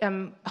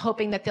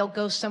hoping that they'll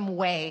go some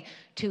way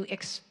to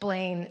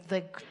explain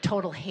the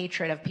total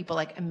hatred of people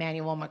like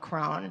Emmanuel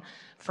Macron,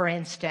 for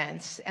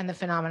instance, and the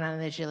phenomenon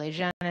of the Gilets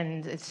jaunes,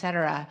 and et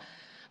cetera.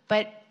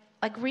 But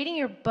like reading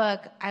your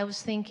book, I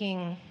was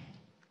thinking,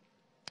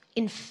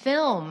 in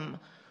film,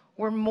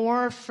 we're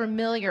more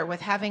familiar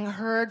with having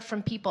heard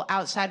from people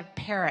outside of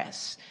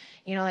Paris.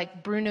 You know,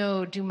 like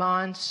Bruno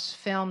Dumont's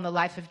film, The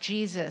Life of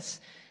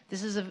Jesus.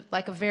 This is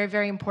like a very,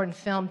 very important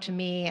film to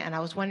me, and I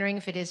was wondering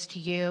if it is to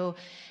you.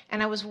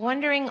 And I was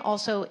wondering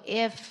also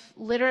if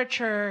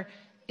literature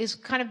is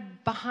kind of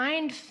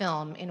behind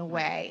film in a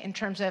way, in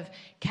terms of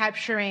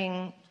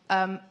capturing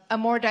a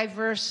more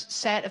diverse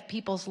set of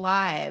people's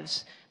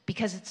lives,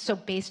 because it's so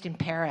based in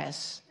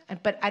Paris.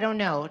 But I don't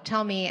know.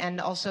 Tell me,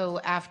 and also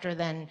after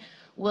then,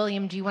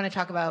 William, do you want to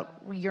talk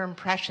about your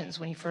impressions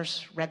when you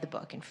first read the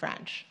book in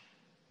French?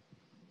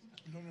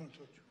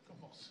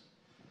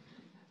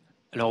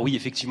 Alors oui,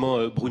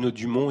 effectivement, Bruno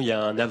Dumont, il y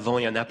a un avant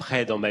et un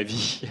après dans ma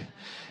vie.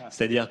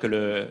 C'est-à-dire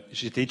que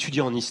j'étais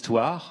étudiant en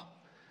histoire,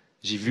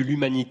 j'ai vu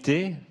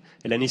l'humanité,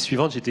 Et l'année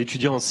suivante, j'étais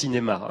étudiant en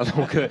cinéma.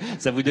 Donc,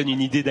 ça vous donne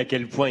une idée d'à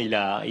quel point il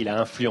a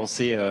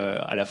influencé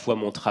à la fois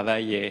mon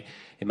travail et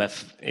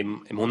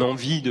mon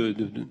envie de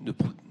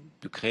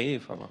créer.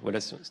 Enfin, voilà,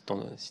 si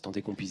tant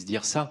est qu'on puisse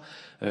dire ça.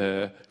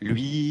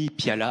 Lui,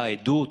 Piala et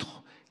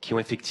d'autres qui ont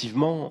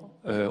effectivement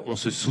ont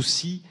ce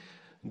souci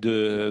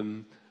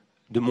de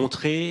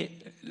montrer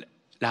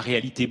la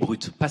réalité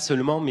brute. Pas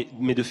seulement,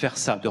 mais de faire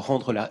ça, de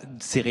rendre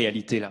ces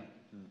réalités-là.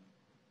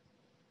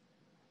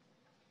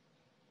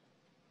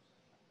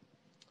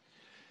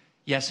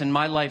 Yes, in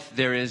my life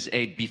there is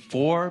a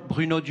before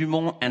Bruno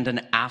Dumont and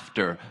an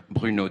after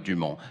Bruno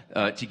Dumont.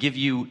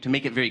 To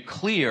make it very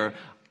clear,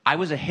 I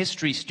was a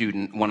history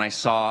student when I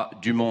saw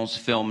Dumont's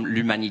film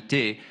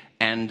L'Humanité,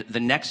 and the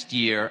next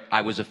year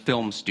I was a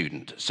film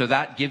student. So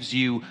that gives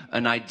you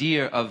an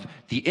idea of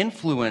the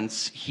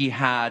influence he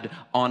had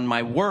on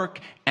my work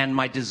and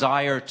my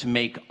desire to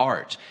make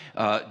art.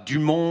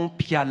 Dumont,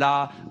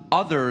 Piala,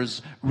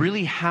 others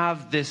really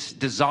have this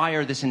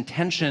desire, this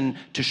intention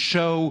to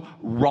show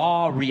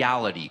raw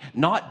reality.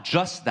 Not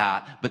just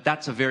that, but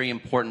that's a very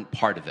important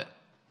part of it.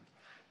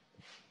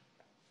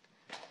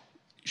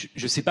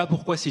 Je ne sais pas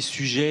pourquoi ces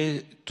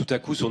sujets, tout à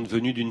coup, sont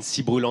devenus d'une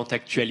si brûlante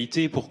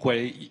actualité, pourquoi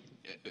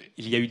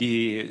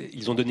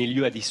ils ont donné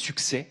lieu à des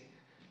succès,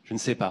 je ne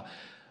sais pas.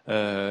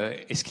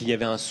 Est-ce qu'il y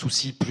avait un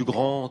souci plus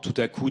grand tout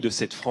à coup de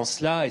cette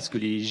France-là? Est-ce que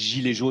les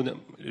Gilets jaunes,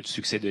 le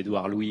succès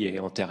d'Édouard Louis est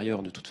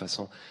antérieur de toute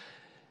façon?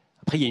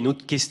 Après, il y a une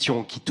autre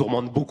question qui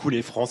tourmente beaucoup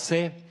les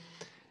Français,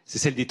 c'est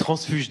celle des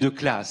transfuges de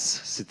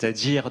classe,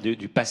 c'est-à-dire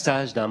du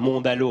passage d'un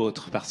monde à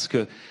l'autre, parce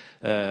que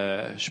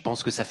je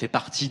pense que ça fait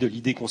partie de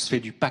l'idée qu'on se fait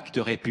du pacte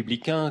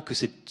républicain, que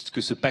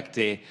ce pacte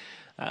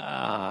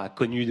a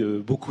connu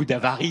beaucoup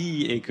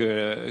d'avaries et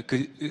que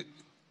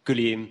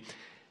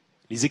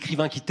les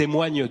écrivains qui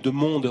témoignent de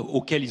mondes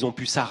auxquels ils ont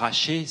pu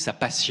s'arracher, ça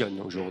passionne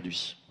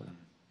aujourd'hui. Voilà.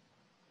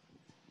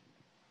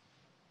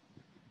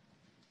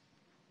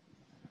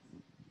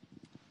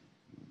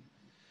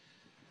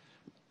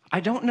 I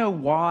don't know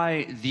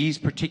why these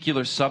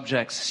particular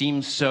subjects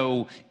seem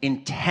so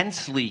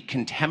intensely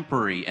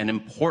contemporary and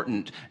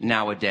important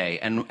nowadays,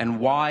 and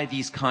why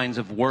these kinds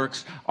of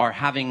works are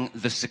having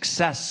the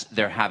success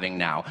they're having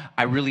now.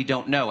 I really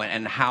don't know,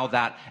 and how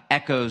that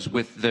echoes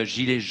with the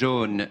Gilets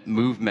jaunes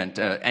movement.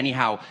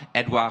 Anyhow,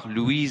 Edouard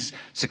Louis'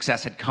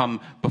 success had come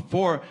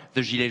before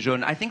the Gilets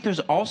jaunes. I think there's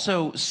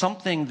also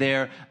something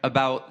there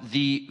about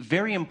the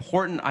very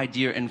important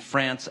idea in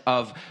France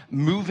of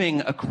moving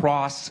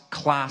across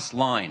class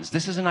lines.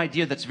 This is an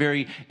idea that's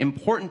very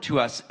important to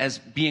us as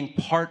being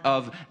part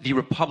of the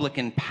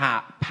Republican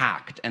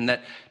pact, and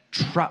that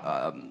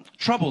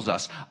troubles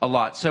us a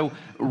lot. So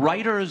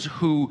writers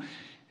who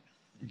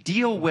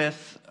deal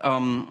with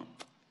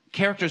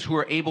characters who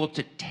are able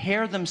to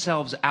tear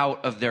themselves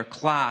out of their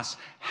class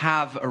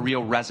have a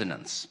real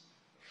resonance,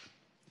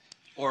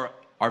 or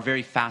are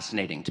very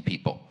fascinating to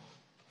people.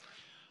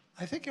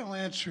 I think I'll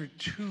answer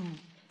two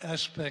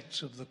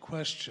aspects of the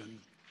question.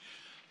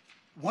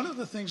 One of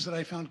the things that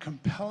I found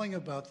compelling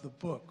about the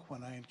book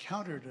when I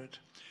encountered it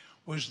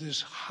was this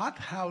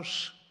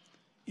hothouse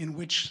in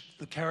which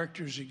the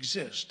characters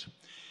exist.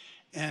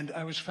 And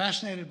I was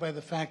fascinated by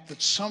the fact that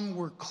some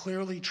were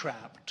clearly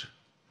trapped,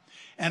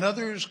 and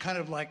others kind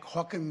of like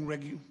Hawking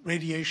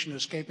radiation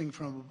escaping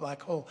from a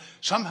black hole,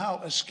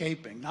 somehow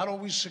escaping, not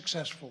always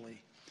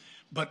successfully,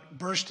 but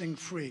bursting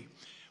free,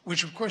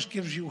 which of course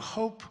gives you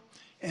hope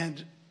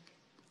and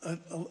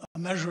a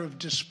measure of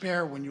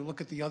despair when you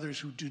look at the others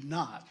who do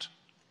not.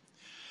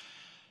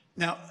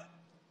 Now,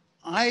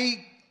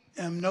 I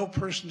am no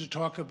person to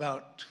talk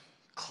about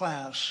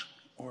class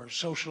or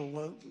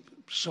social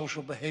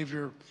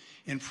behavior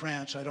in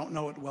France. I don't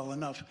know it well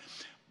enough.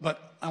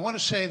 But I want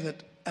to say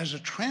that as a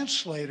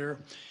translator,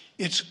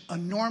 it's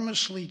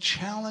enormously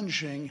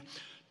challenging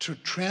to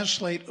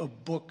translate a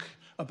book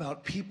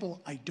about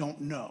people I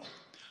don't know.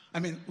 I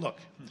mean, look,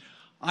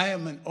 I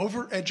am an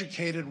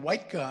overeducated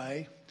white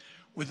guy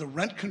with a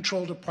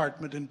rent-controlled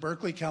apartment in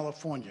Berkeley,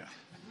 California.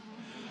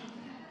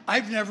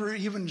 I've never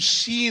even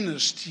seen a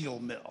steel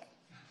mill.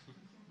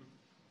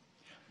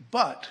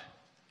 But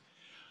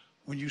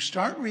when you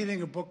start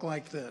reading a book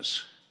like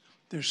this,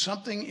 there's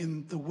something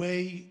in the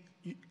way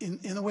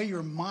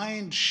your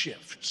mind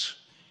shifts.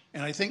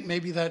 And I think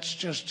maybe that's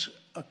just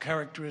a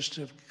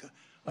characteristic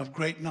of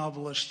great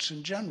novelists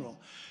in general.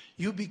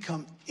 You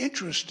become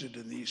interested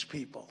in these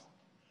people.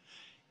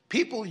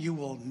 People you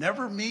will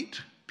never meet,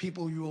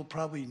 people you will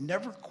probably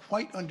never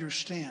quite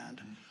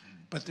understand,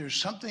 but there's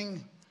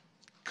something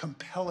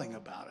compelling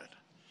about it.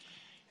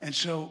 And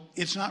so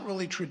it's not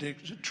really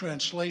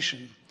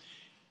translation,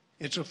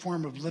 it's a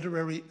form of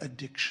literary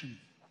addiction.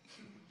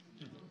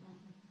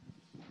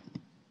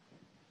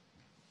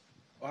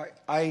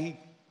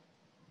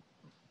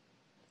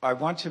 I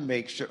want to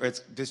make sure,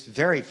 it's just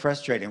very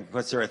frustrating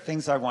because there are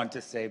things I want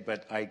to say,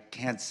 but I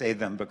can't say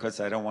them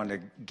because I don't want to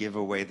give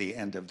away the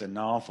end of the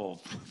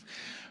novel.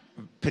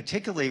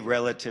 Particularly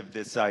relative to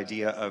this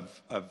idea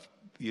of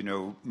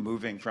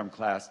moving from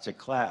class to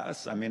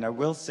class. I mean, I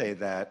will say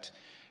that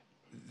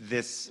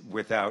this,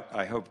 without,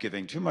 I hope,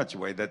 giving too much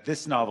away, that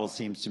this novel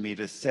seems to me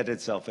to set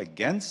itself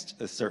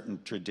against a certain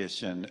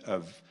tradition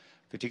of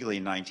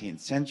particularly 19th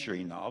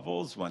century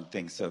novels. One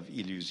thinks of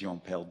Illusion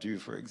perdue,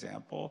 for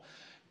example,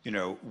 you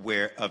know,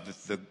 where of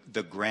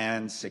the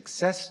grand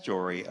success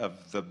story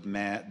of the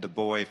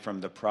boy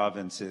from the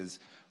provinces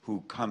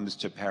who comes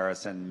to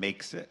Paris and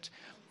makes it.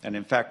 And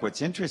in fact,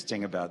 what's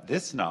interesting about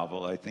this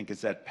novel, I think,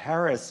 is that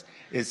Paris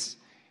is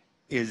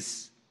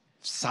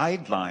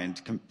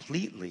sidelined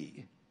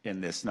completely in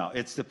this novel.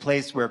 It's the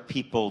place where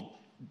people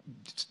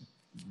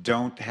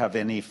don't have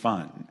any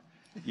fun,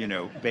 you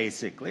know,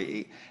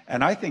 basically.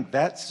 And I think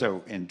that's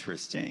so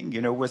interesting.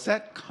 You know, was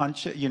that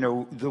conscious? You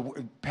know,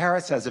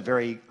 Paris has a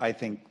very, I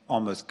think,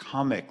 almost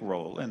comic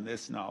role in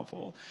this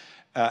novel.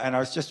 And I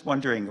was just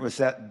wondering, was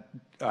that,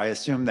 I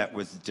assume that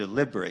was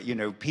deliberate. You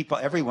know,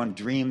 everyone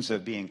dreams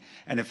of being,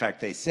 and in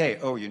fact they say,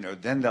 oh, you know,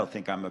 then they'll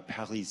think I'm a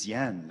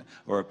Parisienne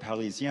or a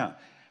Parisien.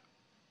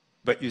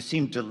 But you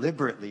seem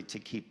deliberately to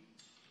keep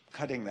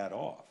cutting that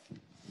off.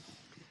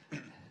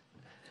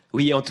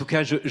 Oui, en tout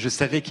cas, je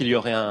savais qu'il y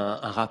aurait un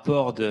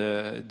rapport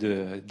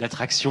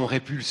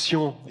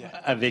d'attraction-répulsion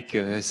avec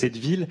cette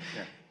ville.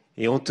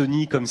 Et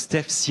Anthony comme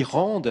Steph s'y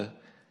rendent.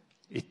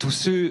 Et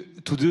tous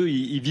deux,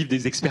 ils vivent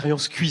des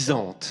expériences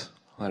cuisantes.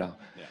 Voilà.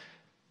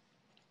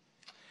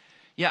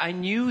 Yeah, I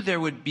knew there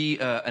would be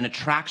an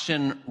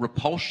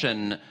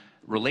attraction-repulsion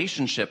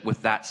relationship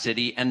with that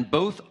city, and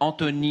both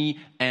Anthony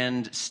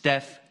and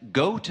Steph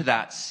go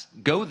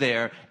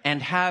there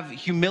and have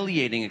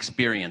humiliating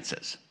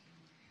experiences.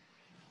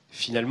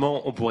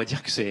 Finalement, on pourrait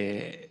dire que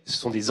ce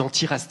sont des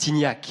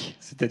anti-Rastignac.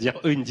 C'est-à-dire,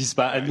 eux, ils ne disent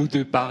pas « à nous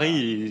de Paris »,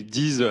 ils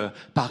disent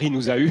 « Paris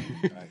nous a eu ».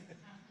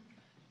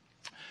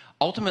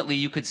 Ultimately,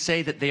 you could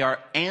say that they are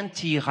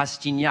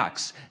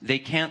anti-Rastignacs. They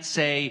can't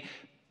say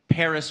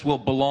Paris will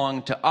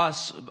belong to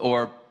us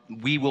or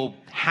we will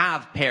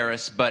have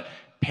Paris, but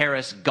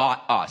Paris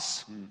got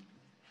us.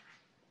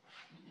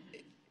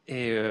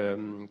 Et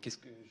qu'est-ce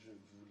que je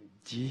voulais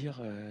dire?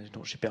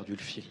 Non, j'ai perdu le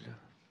fil.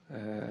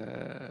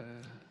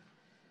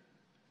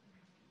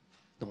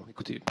 Non,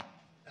 écoutez.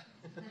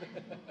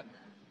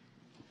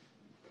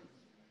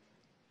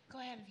 Go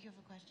ahead if you have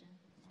a question.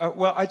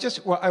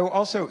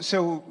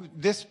 So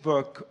this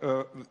book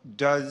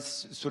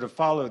does sort of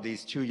follow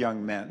these two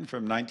young men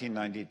from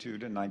 1992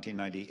 to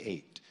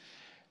 1998.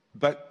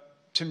 But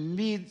to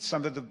me,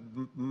 some of the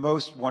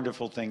most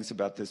wonderful things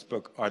about this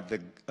book are the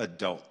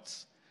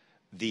adults,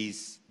 the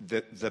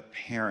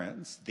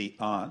parents, the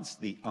aunts,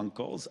 the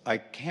uncles. I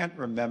can't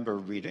remember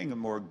reading a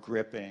more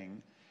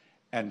gripping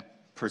and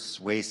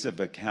persuasive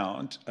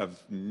account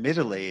of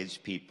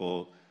middle-aged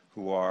people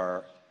who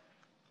are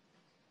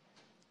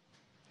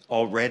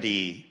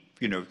already,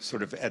 you know,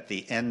 sort of at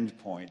the end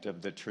point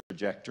of the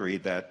trajectory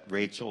that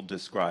Rachel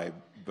described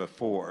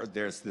before.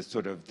 There's this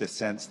sort of the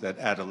sense that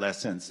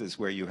adolescence is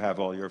where you have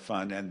all your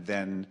fun, and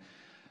then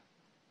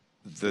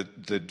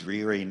the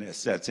dreariness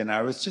sets in.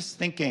 I was just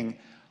thinking,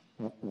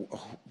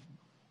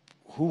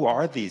 who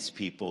are these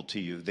people to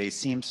you? They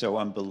seem so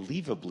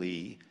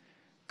unbelievably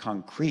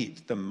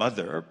concrete. The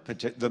mother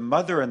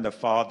and the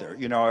father.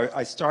 You know,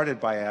 I started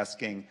by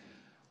asking,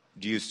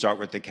 do you start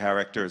with the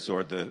characters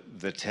or the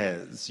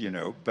thèse, you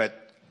know?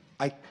 But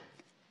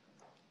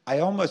I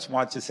almost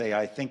want to say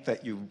I think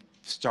that you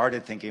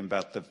started thinking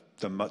about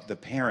the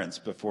parents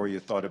before you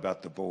thought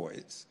about the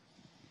boys.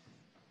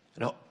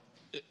 Alors,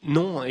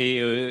 non,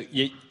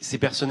 et ces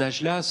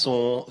personnages-là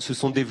se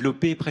sont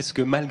développés presque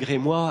malgré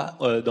moi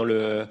dans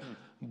le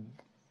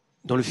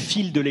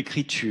fil de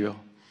l'écriture.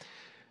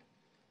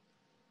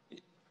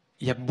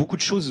 Il y a beaucoup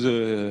de choses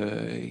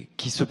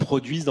qui se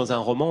produisent dans un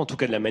roman, en tout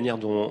cas de la manière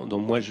dont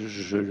moi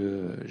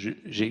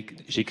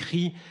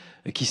j'écris,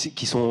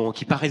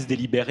 qui paraissent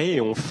délibérées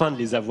et ont fin de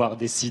les avoir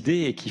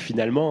décidées et qui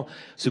finalement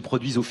se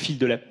produisent au fil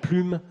de la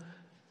plume,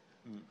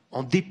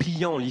 en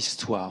dépliant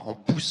l'histoire, en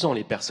poussant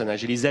les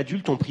personnages. Et les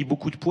adultes ont pris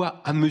beaucoup de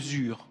poids à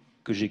mesure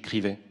que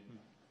j'écrivais.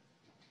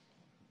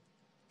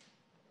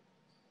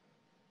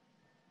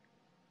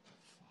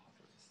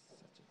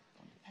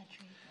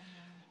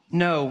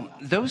 No,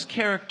 those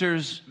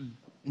characters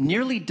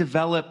nearly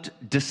developed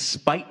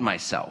despite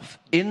myself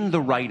in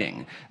the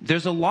writing.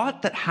 There's a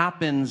lot that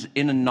happens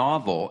in a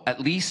novel,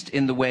 at least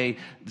in the way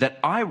that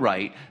I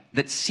write,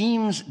 that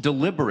seems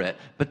deliberate,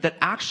 but that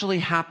actually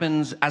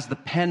happens as the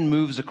pen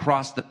moves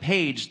across the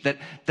page, that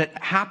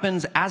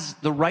happens as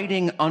the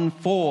writing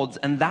unfolds,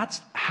 and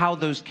that's how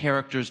those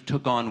characters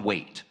took on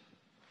weight.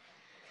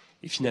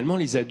 Et finalement,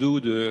 les ados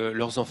de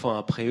leurs enfants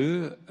après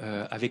eux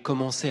avaient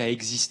commencé à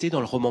exister dans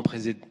le roman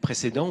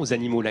précédent, Aux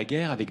animaux la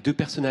guerre, avec deux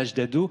personnages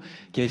d'ados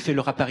qui avaient fait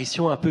leur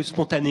apparition un peu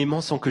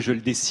spontanément sans que je le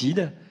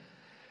décide.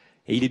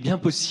 Et il est bien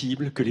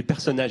possible que les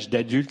personnages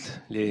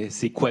d'adultes,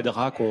 ces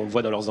quadras qu'on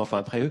voit dans leurs enfants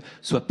après eux,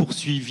 soient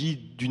poursuivis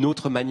d'une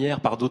autre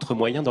manière, par d'autres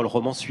moyens, dans le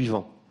roman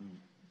suivant.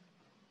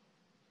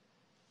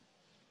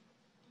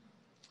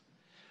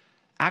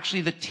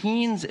 Actually, the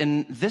teens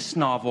in this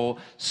novel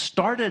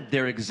started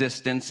their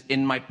existence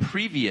in my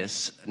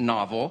previous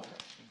novel,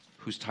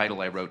 whose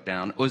title I wrote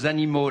down, Aux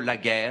animaux la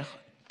guerre,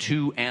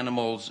 Two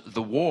Animals,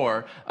 The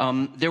War,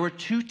 there were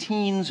two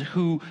teens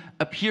who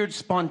appeared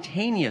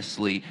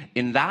spontaneously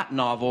in that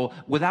novel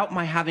without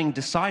my having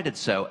decided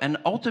so. And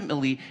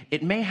ultimately,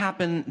 it may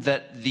happen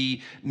that the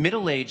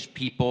middle-aged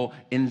people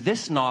in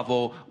this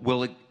novel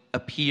will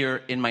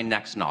appear in my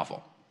next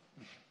novel.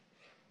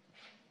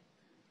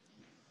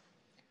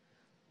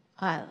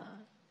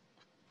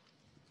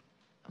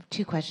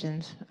 Two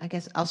questions. I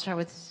guess I'll start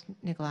with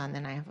Nicolas, and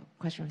then I have a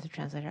question for the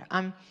translator.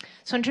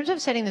 So in terms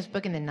of setting this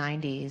book in the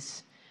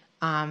 90s,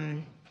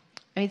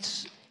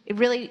 it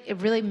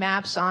really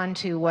maps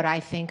onto what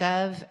I think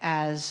of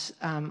as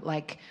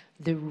like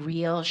the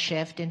real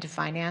shift into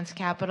finance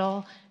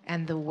capital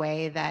and the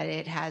way that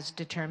it has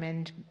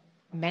determined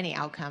many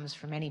outcomes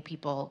for many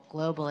people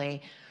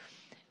globally.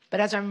 But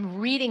as I'm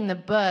reading the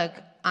book,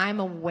 I'm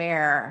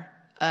aware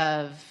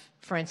of,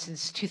 for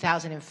instance,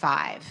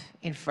 2005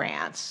 in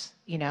France,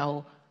 you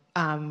know,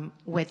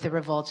 with the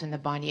revolts in the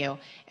banlieue.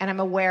 And I'm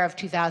aware of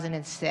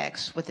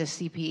 2006 with the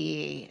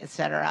CPE, et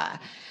cetera.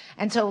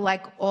 And so,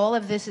 like, all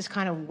of this is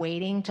kind of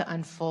waiting to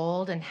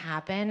unfold and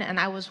happen. And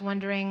I was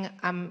wondering,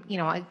 you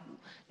know,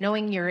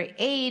 knowing your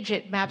age,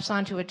 it maps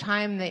onto a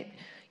time that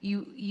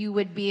you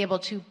would be able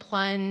to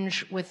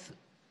plunge with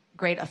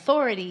great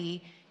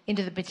authority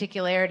into the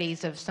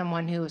particularities of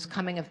someone who was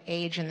coming of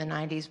age in the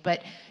 90s.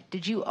 But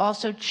did you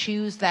also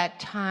choose that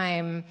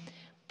time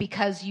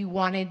because you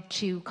wanted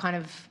to kind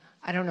of,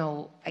 I don't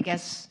know, I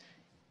guess,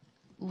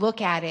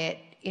 look at it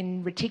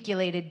in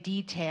reticulated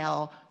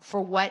detail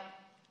for what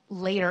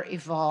later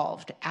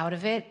evolved out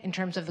of it in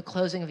terms of the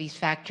closing of these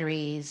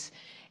factories?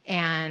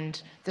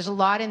 And there's a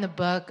lot in the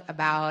book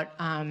about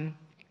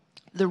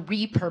the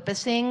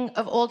repurposing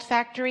of old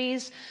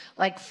factories.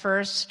 Like,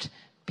 first,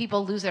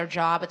 people lose their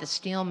job at the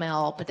steel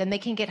mill, but then they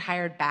can get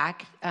hired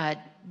back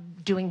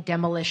doing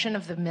demolition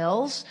of the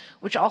mills,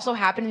 which also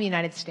happened in the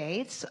United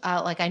States.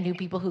 Like, I knew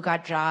people who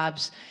got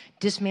jobs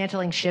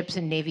dismantling ships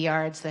in navy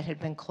yards that had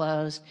been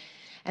closed.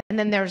 And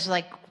then there's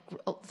like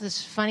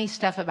this funny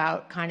stuff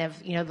about kind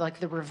of, you know, like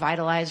the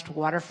revitalized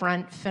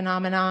waterfront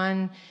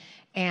phenomenon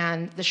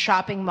and the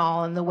shopping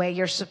mall and the way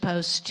you're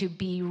supposed to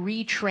be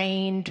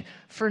retrained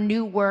for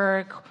new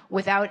work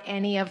without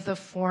any of the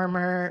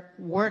former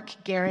work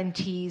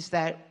guarantees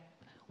that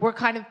were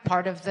kind of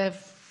part of the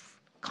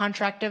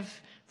contract of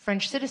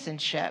French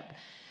citizenship.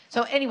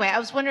 So anyway, I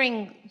was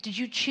wondering, did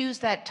you choose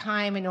that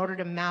time in order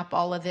to map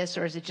all of this,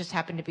 or does it just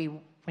happen to be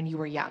when you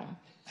were young?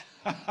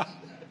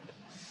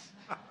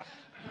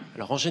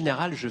 Alors en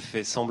général, je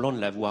fais semblant de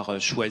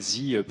l'avoir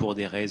choisi pour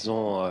des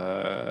raisons,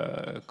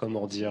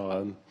 comment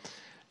dire,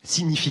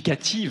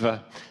 significatives.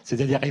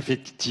 C'est-à-dire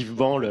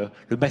effectivement le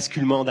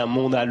basculement d'un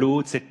monde à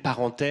l'autre, cette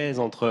parenthèse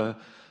entre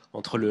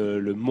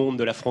le monde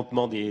de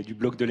l'affrontement du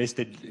bloc de l'Est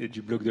et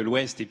du bloc de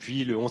l'Ouest, et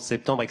puis le 11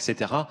 septembre,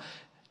 etc.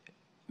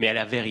 Mais à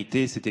la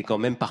vérité, c'était quand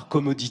même par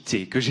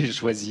commodité que j'ai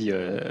choisi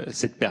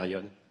cette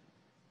période.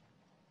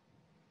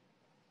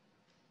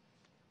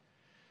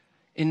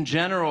 In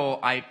general,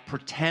 I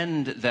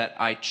pretend that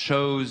I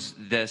chose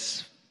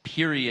this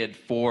period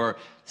for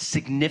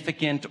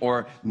significant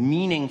or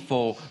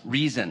meaningful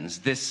reasons.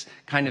 This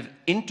kind of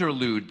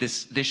interlude,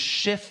 this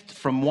shift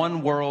from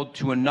one world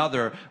to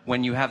another,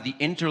 when you have the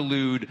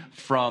interlude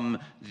from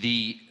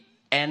the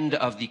end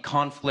of the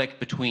conflict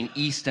between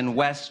East and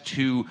West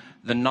to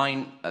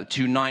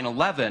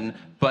 9/11,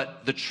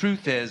 but the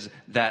truth is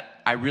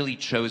that I really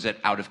chose it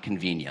out of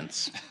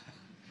convenience.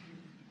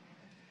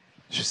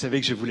 Je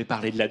savais que je voulais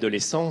parler de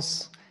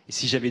l'adolescence, et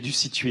si j'avais dû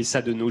situer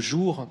ça de nos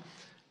jours,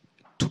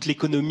 toute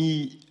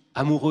l'économie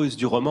amoureuse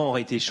du roman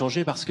aurait été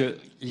changée parce qu'il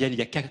y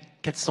a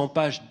 400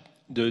 pages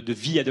de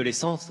vie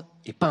adolescente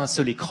et pas un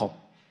seul écran.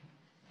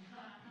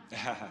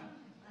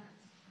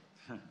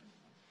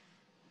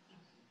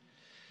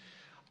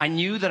 I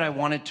knew that I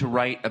wanted to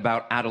write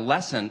about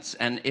adolescence,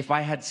 and if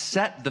I had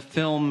set the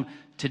film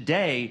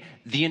today,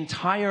 the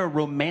entire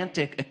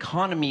romantic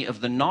economy of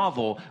the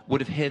novel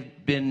would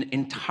have been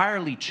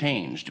entirely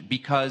changed,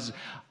 because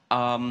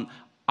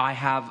I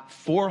have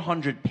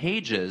 400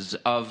 pages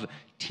of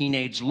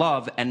teenage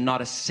love and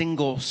not a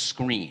single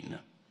screen.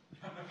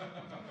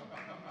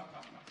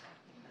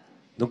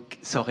 Donc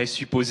ça aurait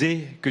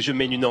supposé que je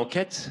mène une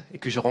enquête et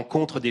que je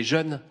rencontre des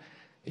jeunes,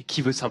 et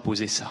qui veut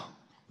s'imposer ça?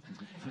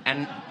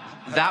 And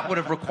that would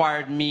have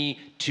required me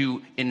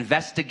to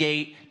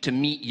investigate, to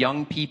meet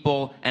young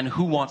people, and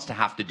who wants to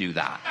have to do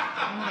that?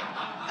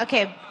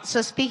 Okay,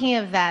 so speaking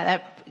of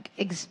that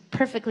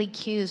perfectly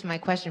cues my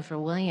question for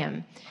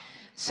William.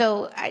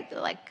 So,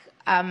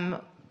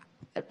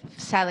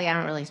 sadly, I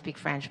don't really speak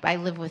French, but I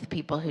live with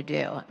people who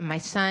do. My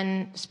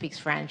son speaks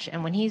French,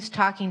 and when he's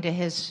talking to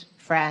his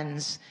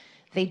friends,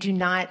 they do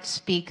not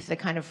speak the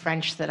kind of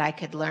French that I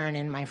could learn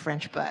in my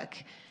French book.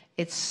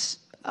 It's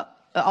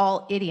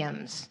all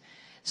idioms.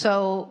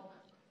 So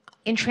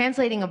in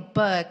translating a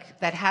book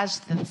that has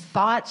the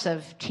thoughts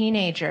of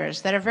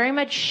teenagers that are very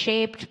much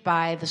shaped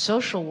by the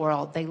social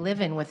world they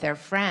live in with their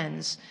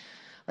friends,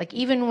 like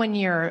even when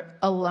you're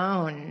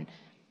alone,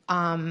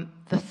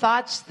 the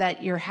thoughts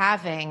that you're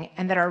having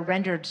and that are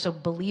rendered so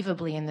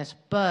believably in this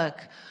book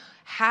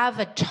have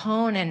a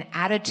tone and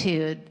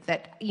attitude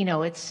that, you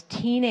know, it's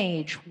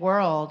teenage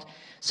world.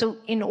 So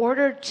in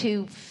order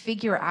to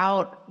figure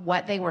out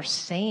what they were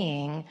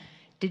saying,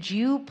 did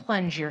you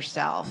plunge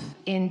yourself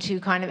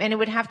into kind of, and it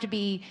would have to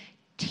be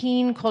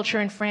teen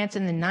culture in France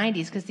in the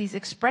 90s, because these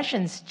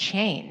expressions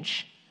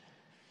change.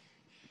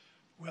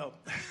 Well,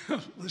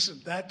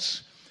 listen, that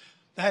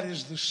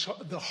is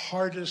the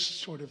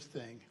hardest sort of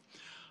thing.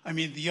 I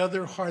mean, the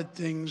other hard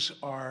things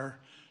are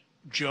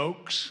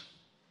jokes,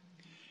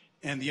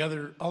 and the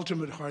other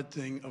ultimate hard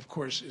thing, of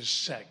course, is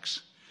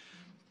sex,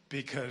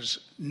 because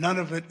none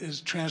of it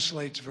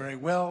translates very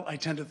well. I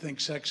tend to think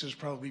sex is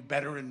probably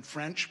better in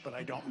French, but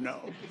I don't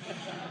know.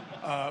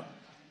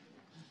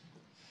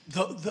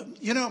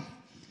 You know,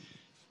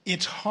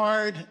 it's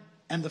hard,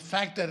 and the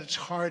fact that it's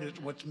hard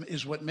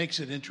is what makes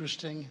it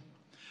interesting.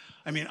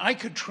 I mean, I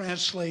could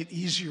translate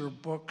easier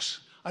books.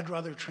 I'd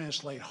rather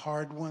translate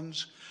hard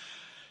ones.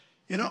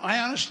 You know, I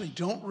honestly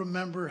don't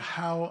remember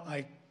how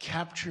I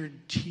captured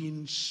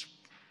teen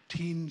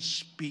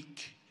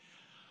speak.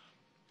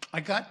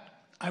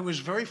 I was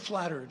very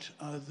flattered.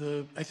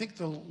 I think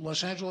the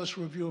Los Angeles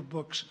Review of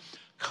Books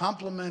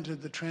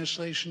complimented the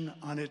translation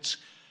on its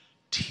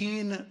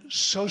teen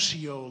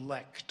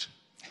sociolect.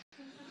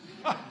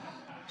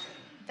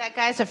 That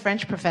guy's a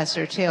French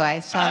professor, too. I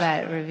saw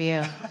that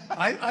review.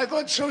 I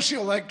thought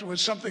sociolect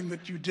was something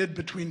that you did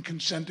between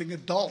consenting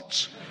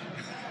adults.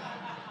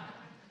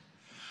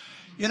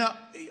 You know,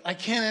 I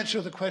can't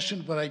answer the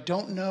question, but I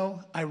don't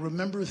know. I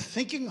remember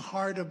thinking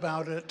hard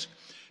about it,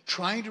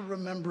 trying to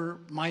remember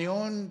my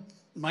own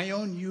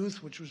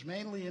youth, which was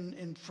mainly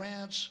in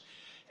France,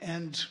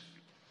 and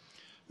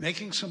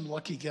making some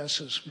lucky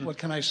guesses. What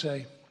can I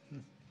say?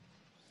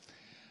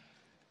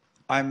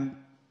 I'm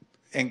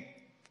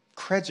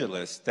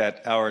incredulous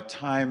that our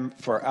time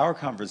for our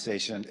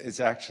conversation is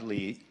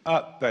actually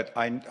up, but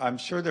I'm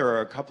sure there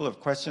are a couple of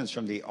questions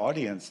from the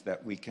audience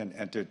that we can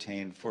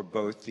entertain for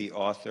both the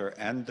author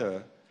and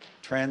the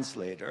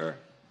translator.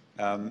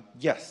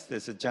 Yes,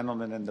 there's a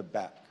gentleman in the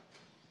back.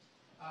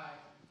 Hi.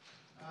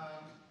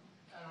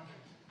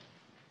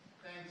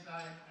 Thanks.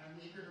 I'm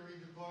eager to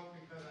read the book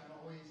because I'm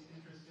always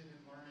interested in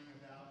learning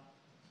about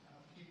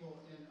people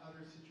in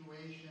other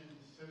situations,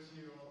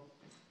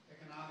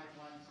 socio-economic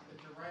ones that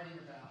you're writing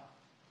about.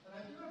 But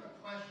I do have a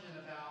question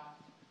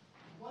about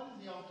what is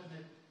the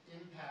ultimate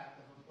impact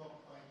of a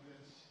book like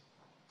this?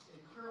 It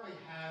clearly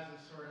has a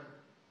sort of,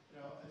 you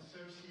know, a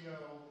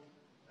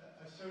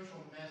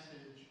social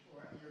message,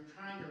 or you're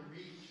trying to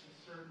reach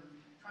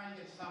trying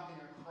to get something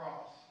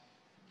across.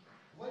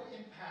 What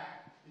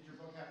impact did your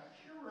book have?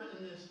 Here we're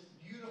in this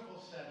beautiful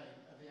setting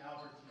of the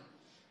Albertine.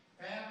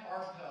 Van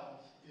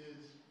Arpels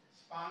is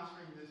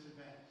sponsoring this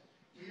event.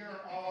 We are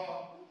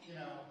all, you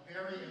know,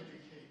 very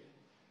educated.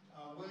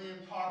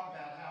 William talked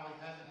about how he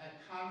hasn't had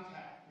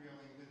contact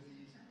really with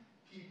these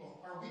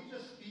people. Are we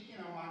just speaking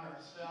among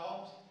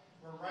ourselves?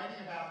 We're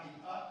writing about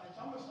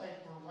it's almost like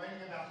we're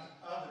writing about the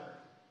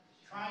other,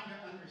 trying to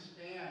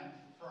understand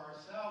for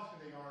ourselves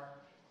who they are.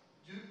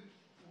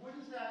 What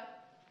is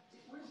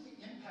the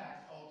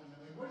impact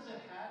ultimately? What does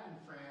it have in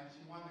France?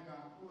 You won the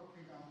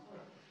Prix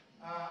Goncourt.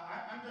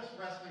 I'm just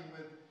wrestling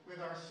with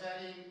our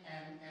setting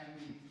and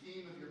the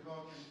theme of your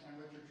book and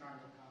what you're trying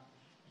to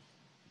accomplish.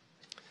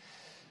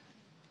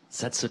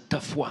 That's a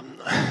tough one.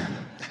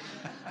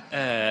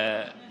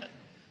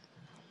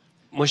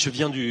 Moi, je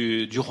viens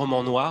du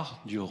roman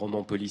noir, du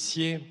roman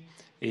policier.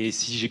 Et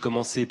si j'ai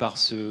commencé par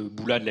ce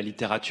bout-là de la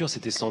littérature,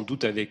 c'était sans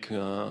doute avec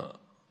un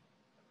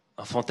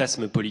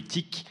fantasme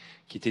politique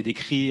qui était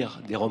d'écrire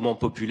des romans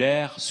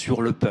populaires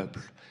sur le peuple.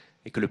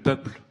 Et que le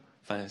peuple,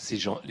 enfin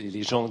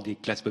les gens des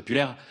classes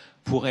populaires,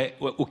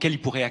 auxquels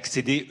ils pourraient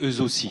accéder eux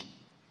aussi.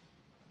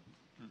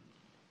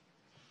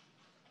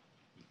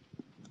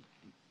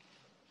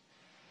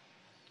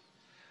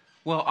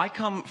 Well, I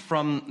come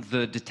from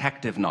the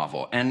detective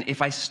novel, and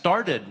if I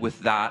started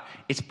with that,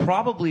 it's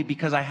probably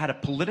because I had a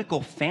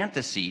political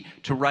fantasy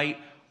to write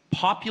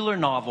popular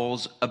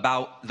novels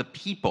about the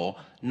people,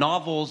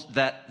 novels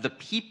that the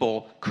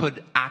people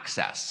could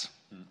access.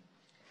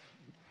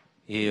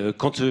 Et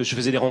quand je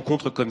faisais des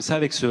rencontres comme ça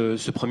avec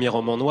ce premier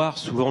roman noir,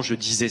 souvent je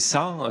disais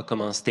ça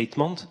comme un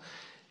statement.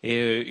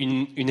 Et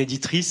une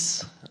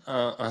éditrice,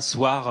 un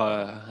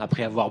soir,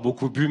 après avoir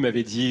beaucoup bu,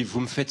 m'avait dit «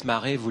 Vous me faites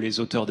marrer, vous les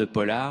auteurs de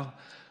polar.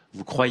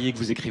 Vous croyez que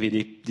vous écrivez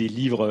des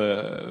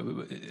livres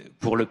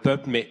pour le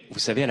peuple, mais vous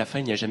savez, à la fin,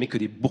 il n'y a jamais que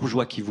des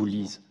bourgeois qui vous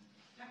lisent. »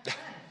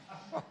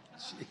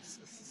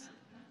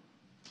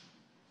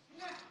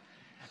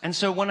 And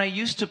so when I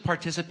used to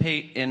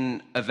participate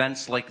in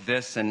events like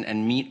this and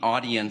meet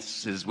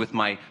audiences with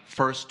my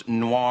first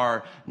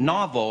noir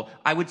novel,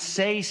 I would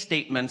say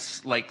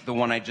statements like the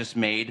one I just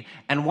made.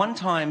 And one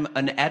time,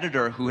 an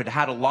editor who had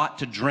had a lot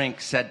to drink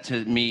said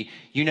to me,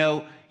 "You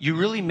know, you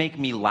really make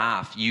me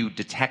laugh, you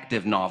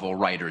detective novel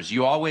writers.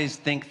 You always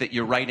think that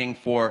you're writing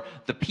for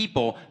the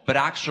people, but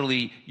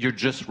actually you're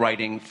just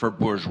writing for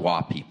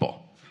bourgeois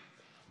people."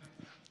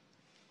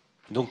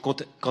 Donc,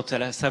 quant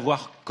à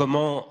savoir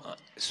comment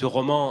ce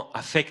roman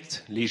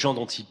affecte les gens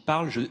dont il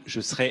parle,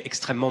 je serais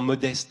extrêmement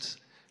modeste.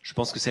 Je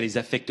pense que ça les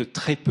affecte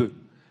très peu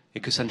et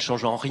que ça ne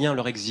change en rien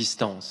leur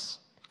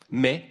existence.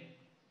 Mais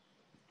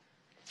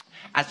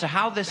as to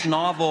how this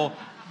novel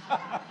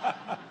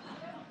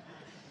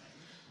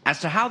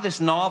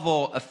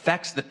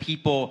affects the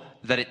people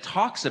that it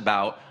talks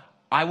about,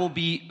 I will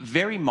be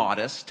very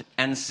modest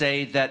and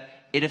say that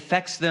it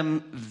affects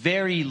them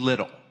very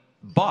little.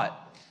 But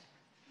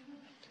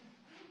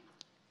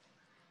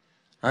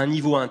à un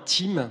niveau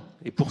intime,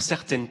 et pour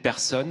certaines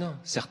personnes,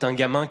 certains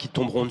gamins qui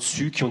tomberont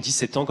dessus, qui ont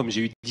 17 ans, comme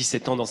j'ai eu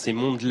 17 ans dans ces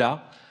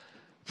mondes-là,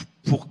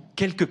 pour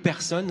quelques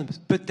personnes,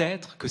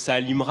 peut-être que ça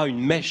allumera une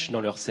mèche dans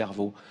leur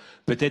cerveau.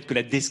 Peut-être que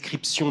la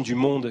description du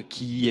monde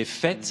qui y est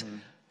faite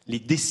les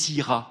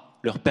dessillera,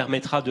 leur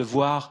permettra de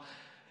voir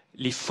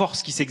les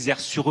forces qui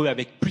s'exercent sur eux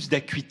avec plus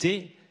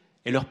d'acuité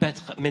et leur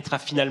permettra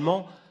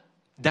finalement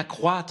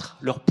d'accroître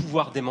leur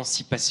pouvoir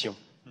d'émancipation.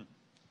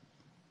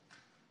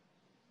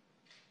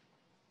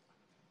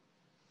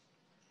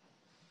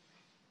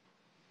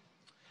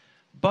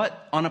 But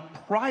on a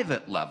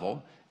private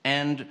level,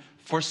 and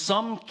for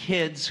some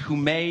kids who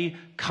may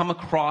come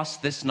across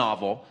this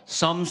novel,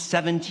 some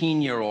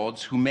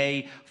 17-year-olds who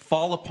may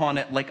fall upon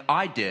it like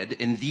I did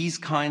in these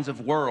kinds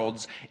of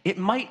worlds, it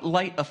might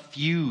light a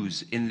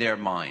fuse in their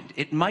mind.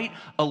 It might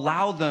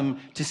allow them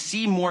to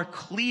see more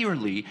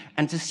clearly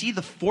and to see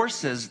the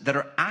forces that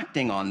are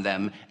acting on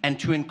them and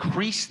to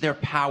increase their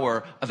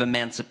power of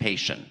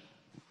emancipation.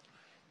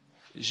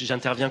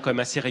 J'interviens quand même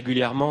assez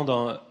régulièrement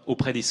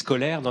auprès des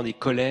scolaires, dans des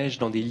collèges,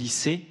 dans des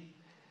lycées.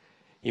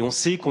 Et on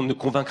sait qu'on ne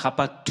convaincra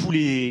pas tous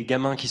les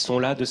gamins qui sont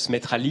là de se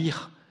mettre à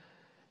lire,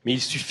 mais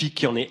il suffit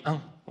qu'il y en ait un,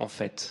 en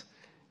fait.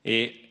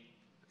 Et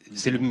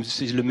c'est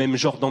le même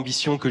genre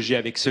d'ambition que j'ai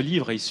avec ce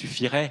livre. Il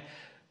suffirait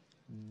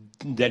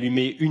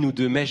d'allumer une ou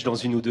deux mèches dans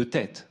une ou deux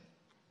têtes.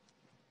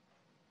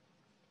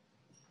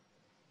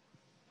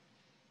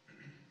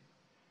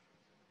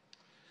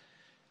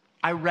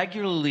 I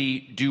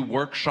regularly do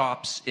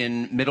workshops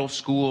in middle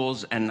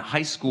schools and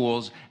high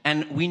schools,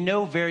 and we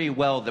know very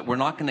well that we're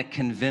not going to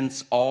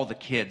convince all the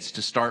kids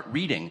to start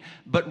reading.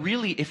 But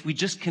really, if we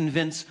just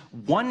convince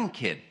one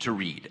kid to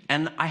read,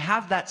 and I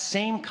have that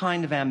same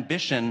kind of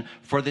ambition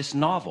for this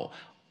novel,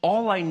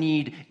 all I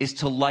need is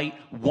to light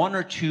one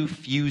or two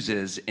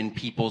fuses in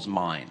people's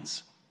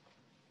minds.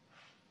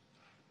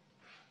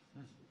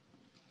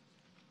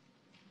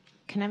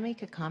 Can I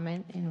make a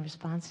comment in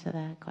response to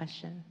that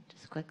question,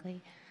 just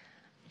quickly?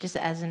 Just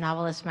as a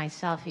novelist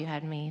myself, you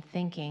had me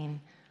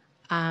thinking,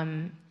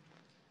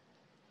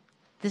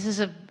 this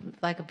is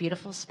like a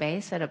beautiful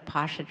space at a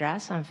posh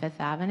address on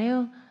Fifth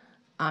Avenue.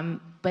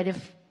 But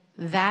if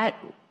that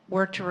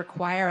were to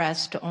require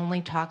us to only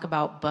talk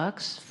about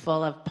books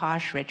full of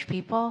posh rich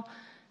people,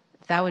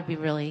 that would be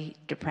really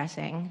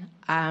depressing.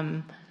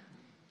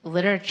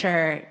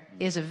 Literature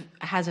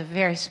has a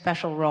very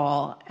special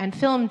role, and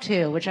film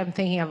too, which I'm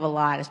thinking of a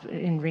lot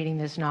in reading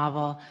this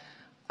novel.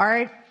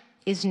 Art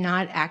is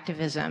not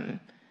activism.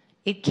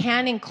 It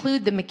can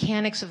include the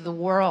mechanics of the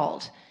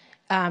world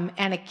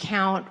and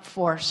account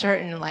for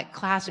certain like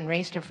class and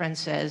race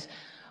differences,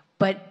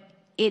 but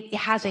it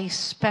has a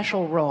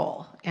special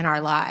role in our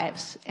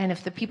lives. And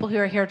if the people who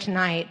are here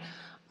tonight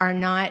are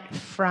not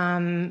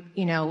from,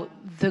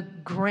 the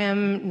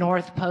grim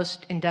North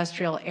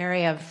post-industrial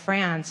area of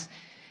France,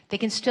 they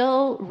can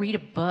still read a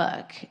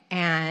book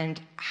and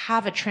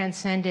have a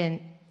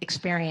transcendent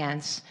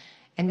experience.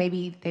 And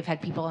maybe they've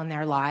had people in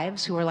their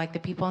lives who are like the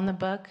people in the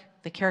book.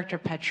 The character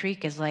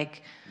Patrick is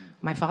like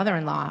my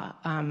father-in-law,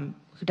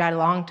 who died a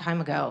long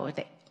time ago at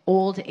the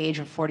old age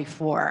of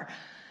 44.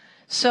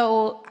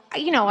 So,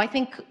 I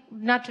think,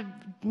 not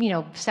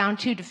to, sound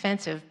too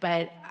defensive,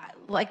 but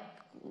like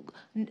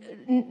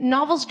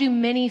novels do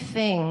many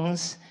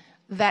things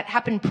that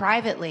happen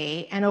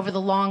privately and over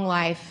the long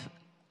life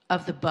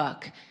of the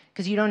book,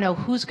 because you don't know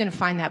who's going to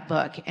find that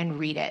book and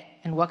read it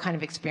and what kind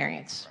of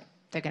experience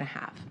they're going to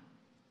have.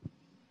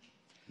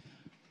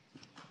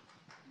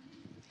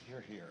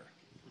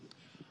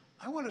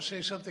 I want to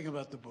say something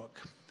about the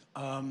book.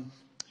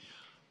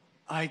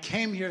 I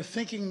came here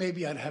thinking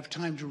maybe I'd have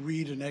time to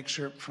read an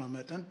excerpt from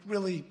it, and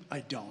really I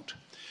don't.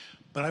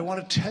 But I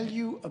want to tell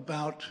you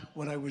about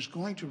what I was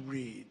going to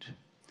read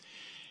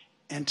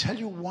and tell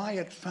you why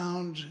I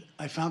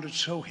found it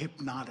so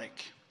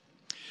hypnotic.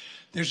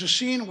 There's a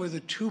scene where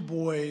the two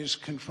boys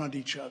confront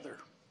each other.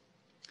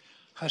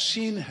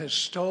 Hassin has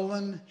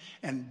stolen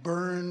and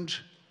burned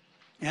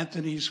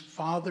Anthony's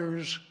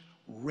father's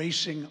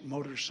racing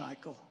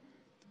motorcycle.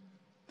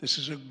 This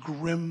is a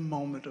grim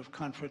moment of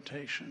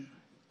confrontation.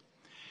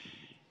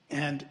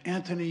 And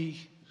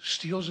Anthony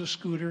steals a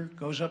scooter,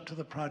 goes up to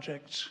the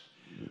projects,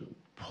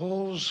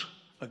 pulls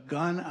a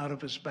gun out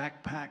of his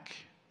backpack,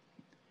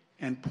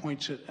 and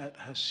points it at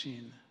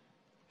Hassin.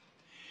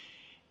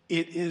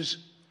 This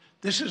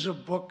is a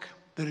book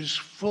that is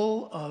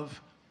full of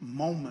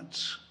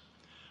moments,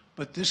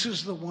 but this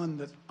is the one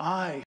that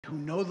I, who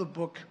know the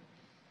book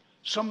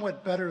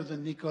somewhat better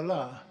than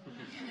Nicolas,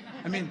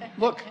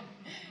 look,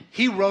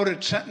 he wrote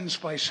it sentence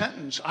by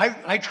sentence.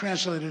 I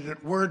translated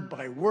it word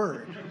by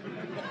word.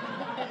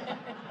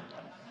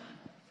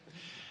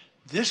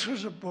 This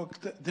was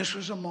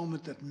a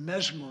moment that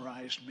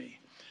mesmerized me,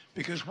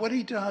 because what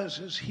he does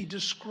is he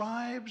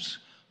describes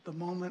the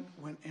moment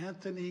when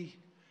Anthony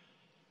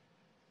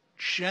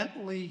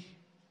gently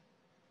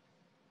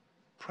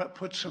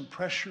puts some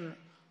pressure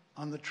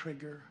on the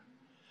trigger,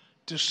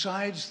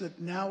 decides that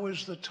now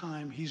is the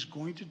time he's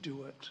going to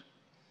do it.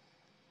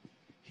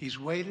 He's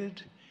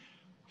waited.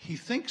 He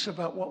thinks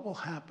about what will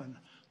happen.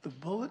 The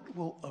bullet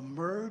will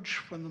emerge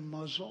from the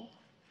muzzle,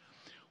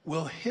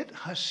 will hit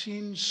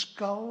Hassin's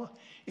skull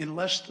in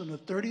less than a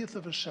 30th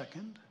of a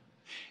second.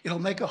 It'll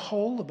make a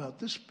hole about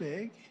this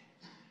big,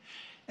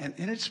 and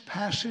in its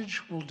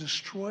passage will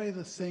destroy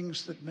the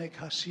things that make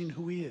Hassin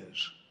who he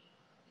is.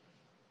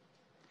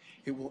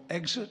 It will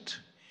exit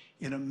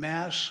in a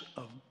mass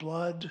of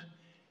blood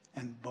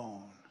and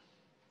bone.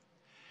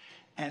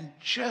 And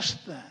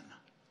just then,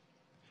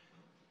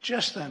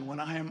 when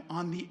I am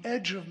on the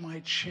edge of my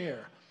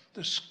chair,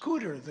 the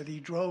scooter that he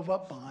drove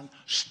up on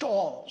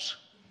stalls.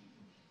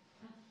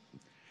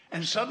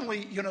 And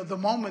suddenly, the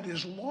moment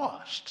is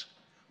lost.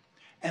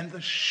 And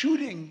the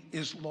shooting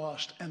is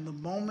lost, and the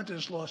moment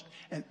is lost,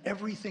 and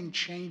everything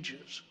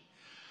changes.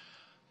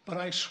 But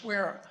I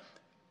swear,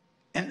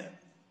 and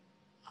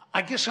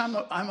I guess I'm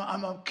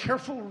a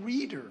careful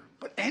reader,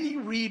 but any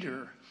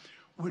reader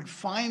would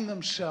find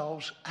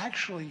themselves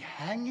actually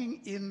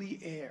hanging in the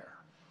air,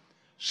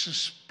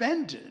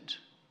 suspended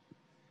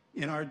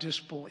in our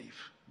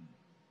disbelief.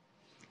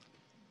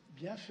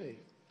 Bien fait.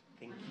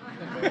 Thank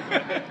you.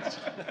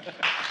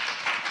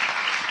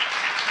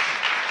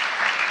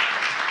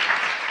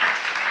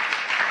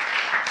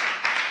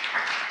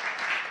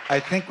 I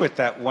think with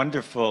that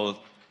wonderful,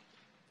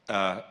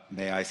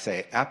 may I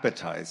say,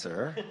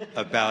 appetizer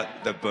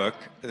about the book,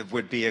 it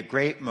would be a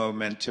great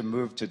moment to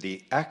move to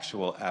the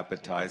actual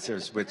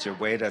appetizers, which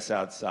await us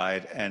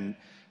outside, and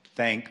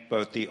thank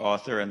both the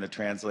author and the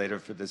translator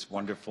for this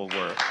wonderful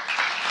work.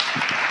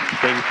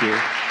 Thank you.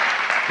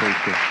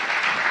 Thank you.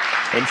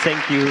 And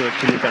thank you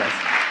to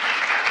Nicolas.